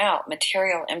flowing out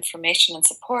material, information, and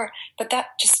support. But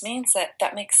that just means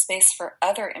that makes space for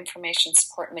other information,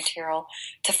 support, material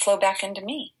to flow back into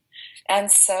me.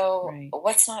 And so, right.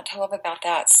 What's not to love about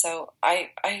that? So I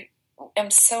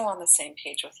am so on the same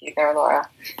page with you there, Laura.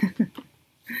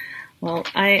 Well,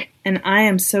 I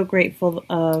am so grateful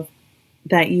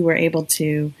that you were able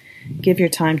to give your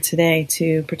time today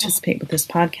to participate with this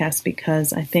podcast,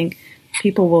 because I think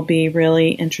people will be really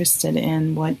interested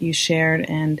in what you shared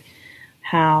and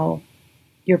how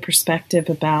your perspective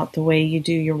about the way you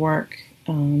do your work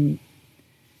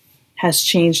has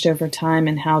changed over time,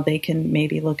 and how they can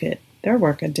maybe look at their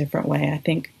work a different way. I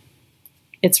think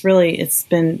it's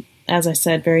been, as I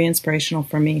said, very inspirational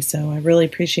for me. So I really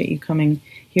appreciate you coming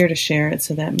here to share it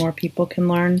so that more people can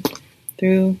learn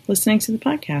through listening to the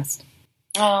podcast.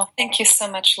 Oh, thank you so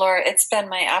much, Laura. It's been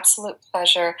my absolute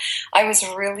pleasure. I was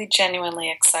really genuinely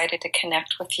excited to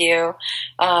connect with you.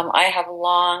 I have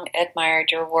long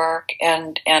admired your work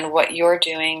and what you're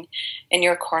doing in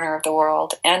your corner of the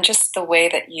world, and just the way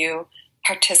that you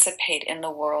participate in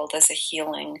the world as a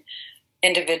healing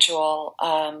individual,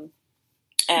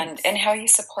 and how you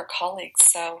support colleagues.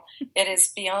 So it is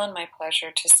beyond my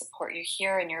pleasure to support you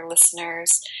here and your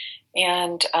listeners.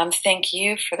 And thank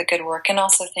you for the good work, and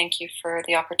also thank you for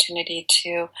the opportunity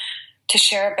to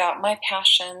share about my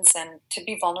passions and to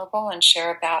be vulnerable and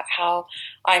share about how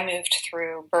I moved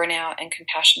through burnout and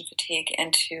compassion fatigue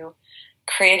into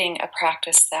creating a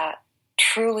practice that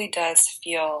truly does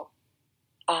feel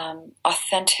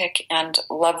authentic and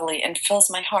lovely and fills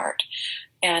my heart.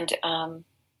 And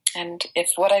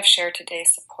if what I've shared today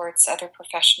supports other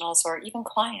professionals or even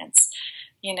clients,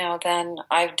 then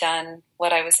I've done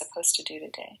what I was supposed to do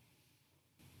today.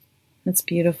 That's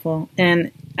beautiful.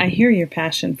 And I hear your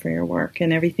passion for your work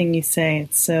and everything you say.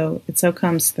 It so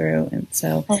comes through. And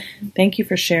so thank you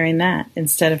for sharing that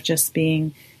instead of just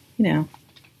being,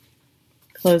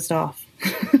 closed off.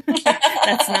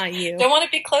 That's not you. Don't want to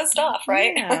be closed off,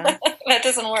 right? Yeah. That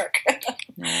doesn't work.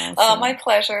 No, my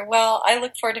pleasure. Well, I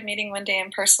look forward to meeting one day in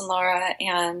person, Laura.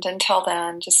 And until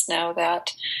then, just know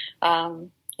that,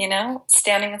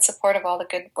 standing in support of all the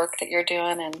good work that you're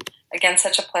doing. And again,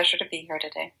 such a pleasure to be here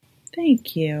today.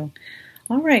 Thank you.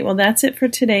 All right. Well, that's it for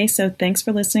today. So thanks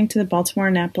for listening to the Baltimore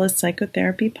Annapolis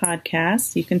Psychotherapy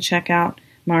Podcast. You can check out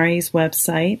Mari's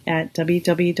website at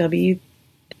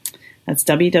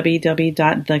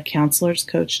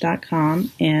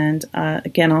www.thecounselorscoach.com. And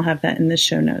again, I'll have that in the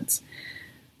show notes.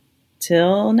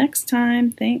 Till next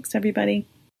time. Thanks, everybody.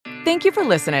 Thank you for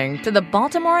listening to the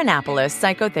Baltimore Annapolis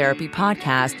Psychotherapy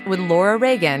Podcast with Laura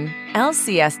Reagan,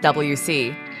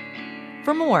 LCSWC.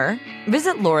 For more,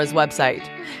 visit Laura's website,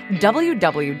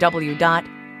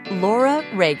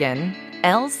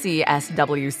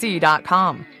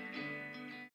 www.laurareaganlcswc.com.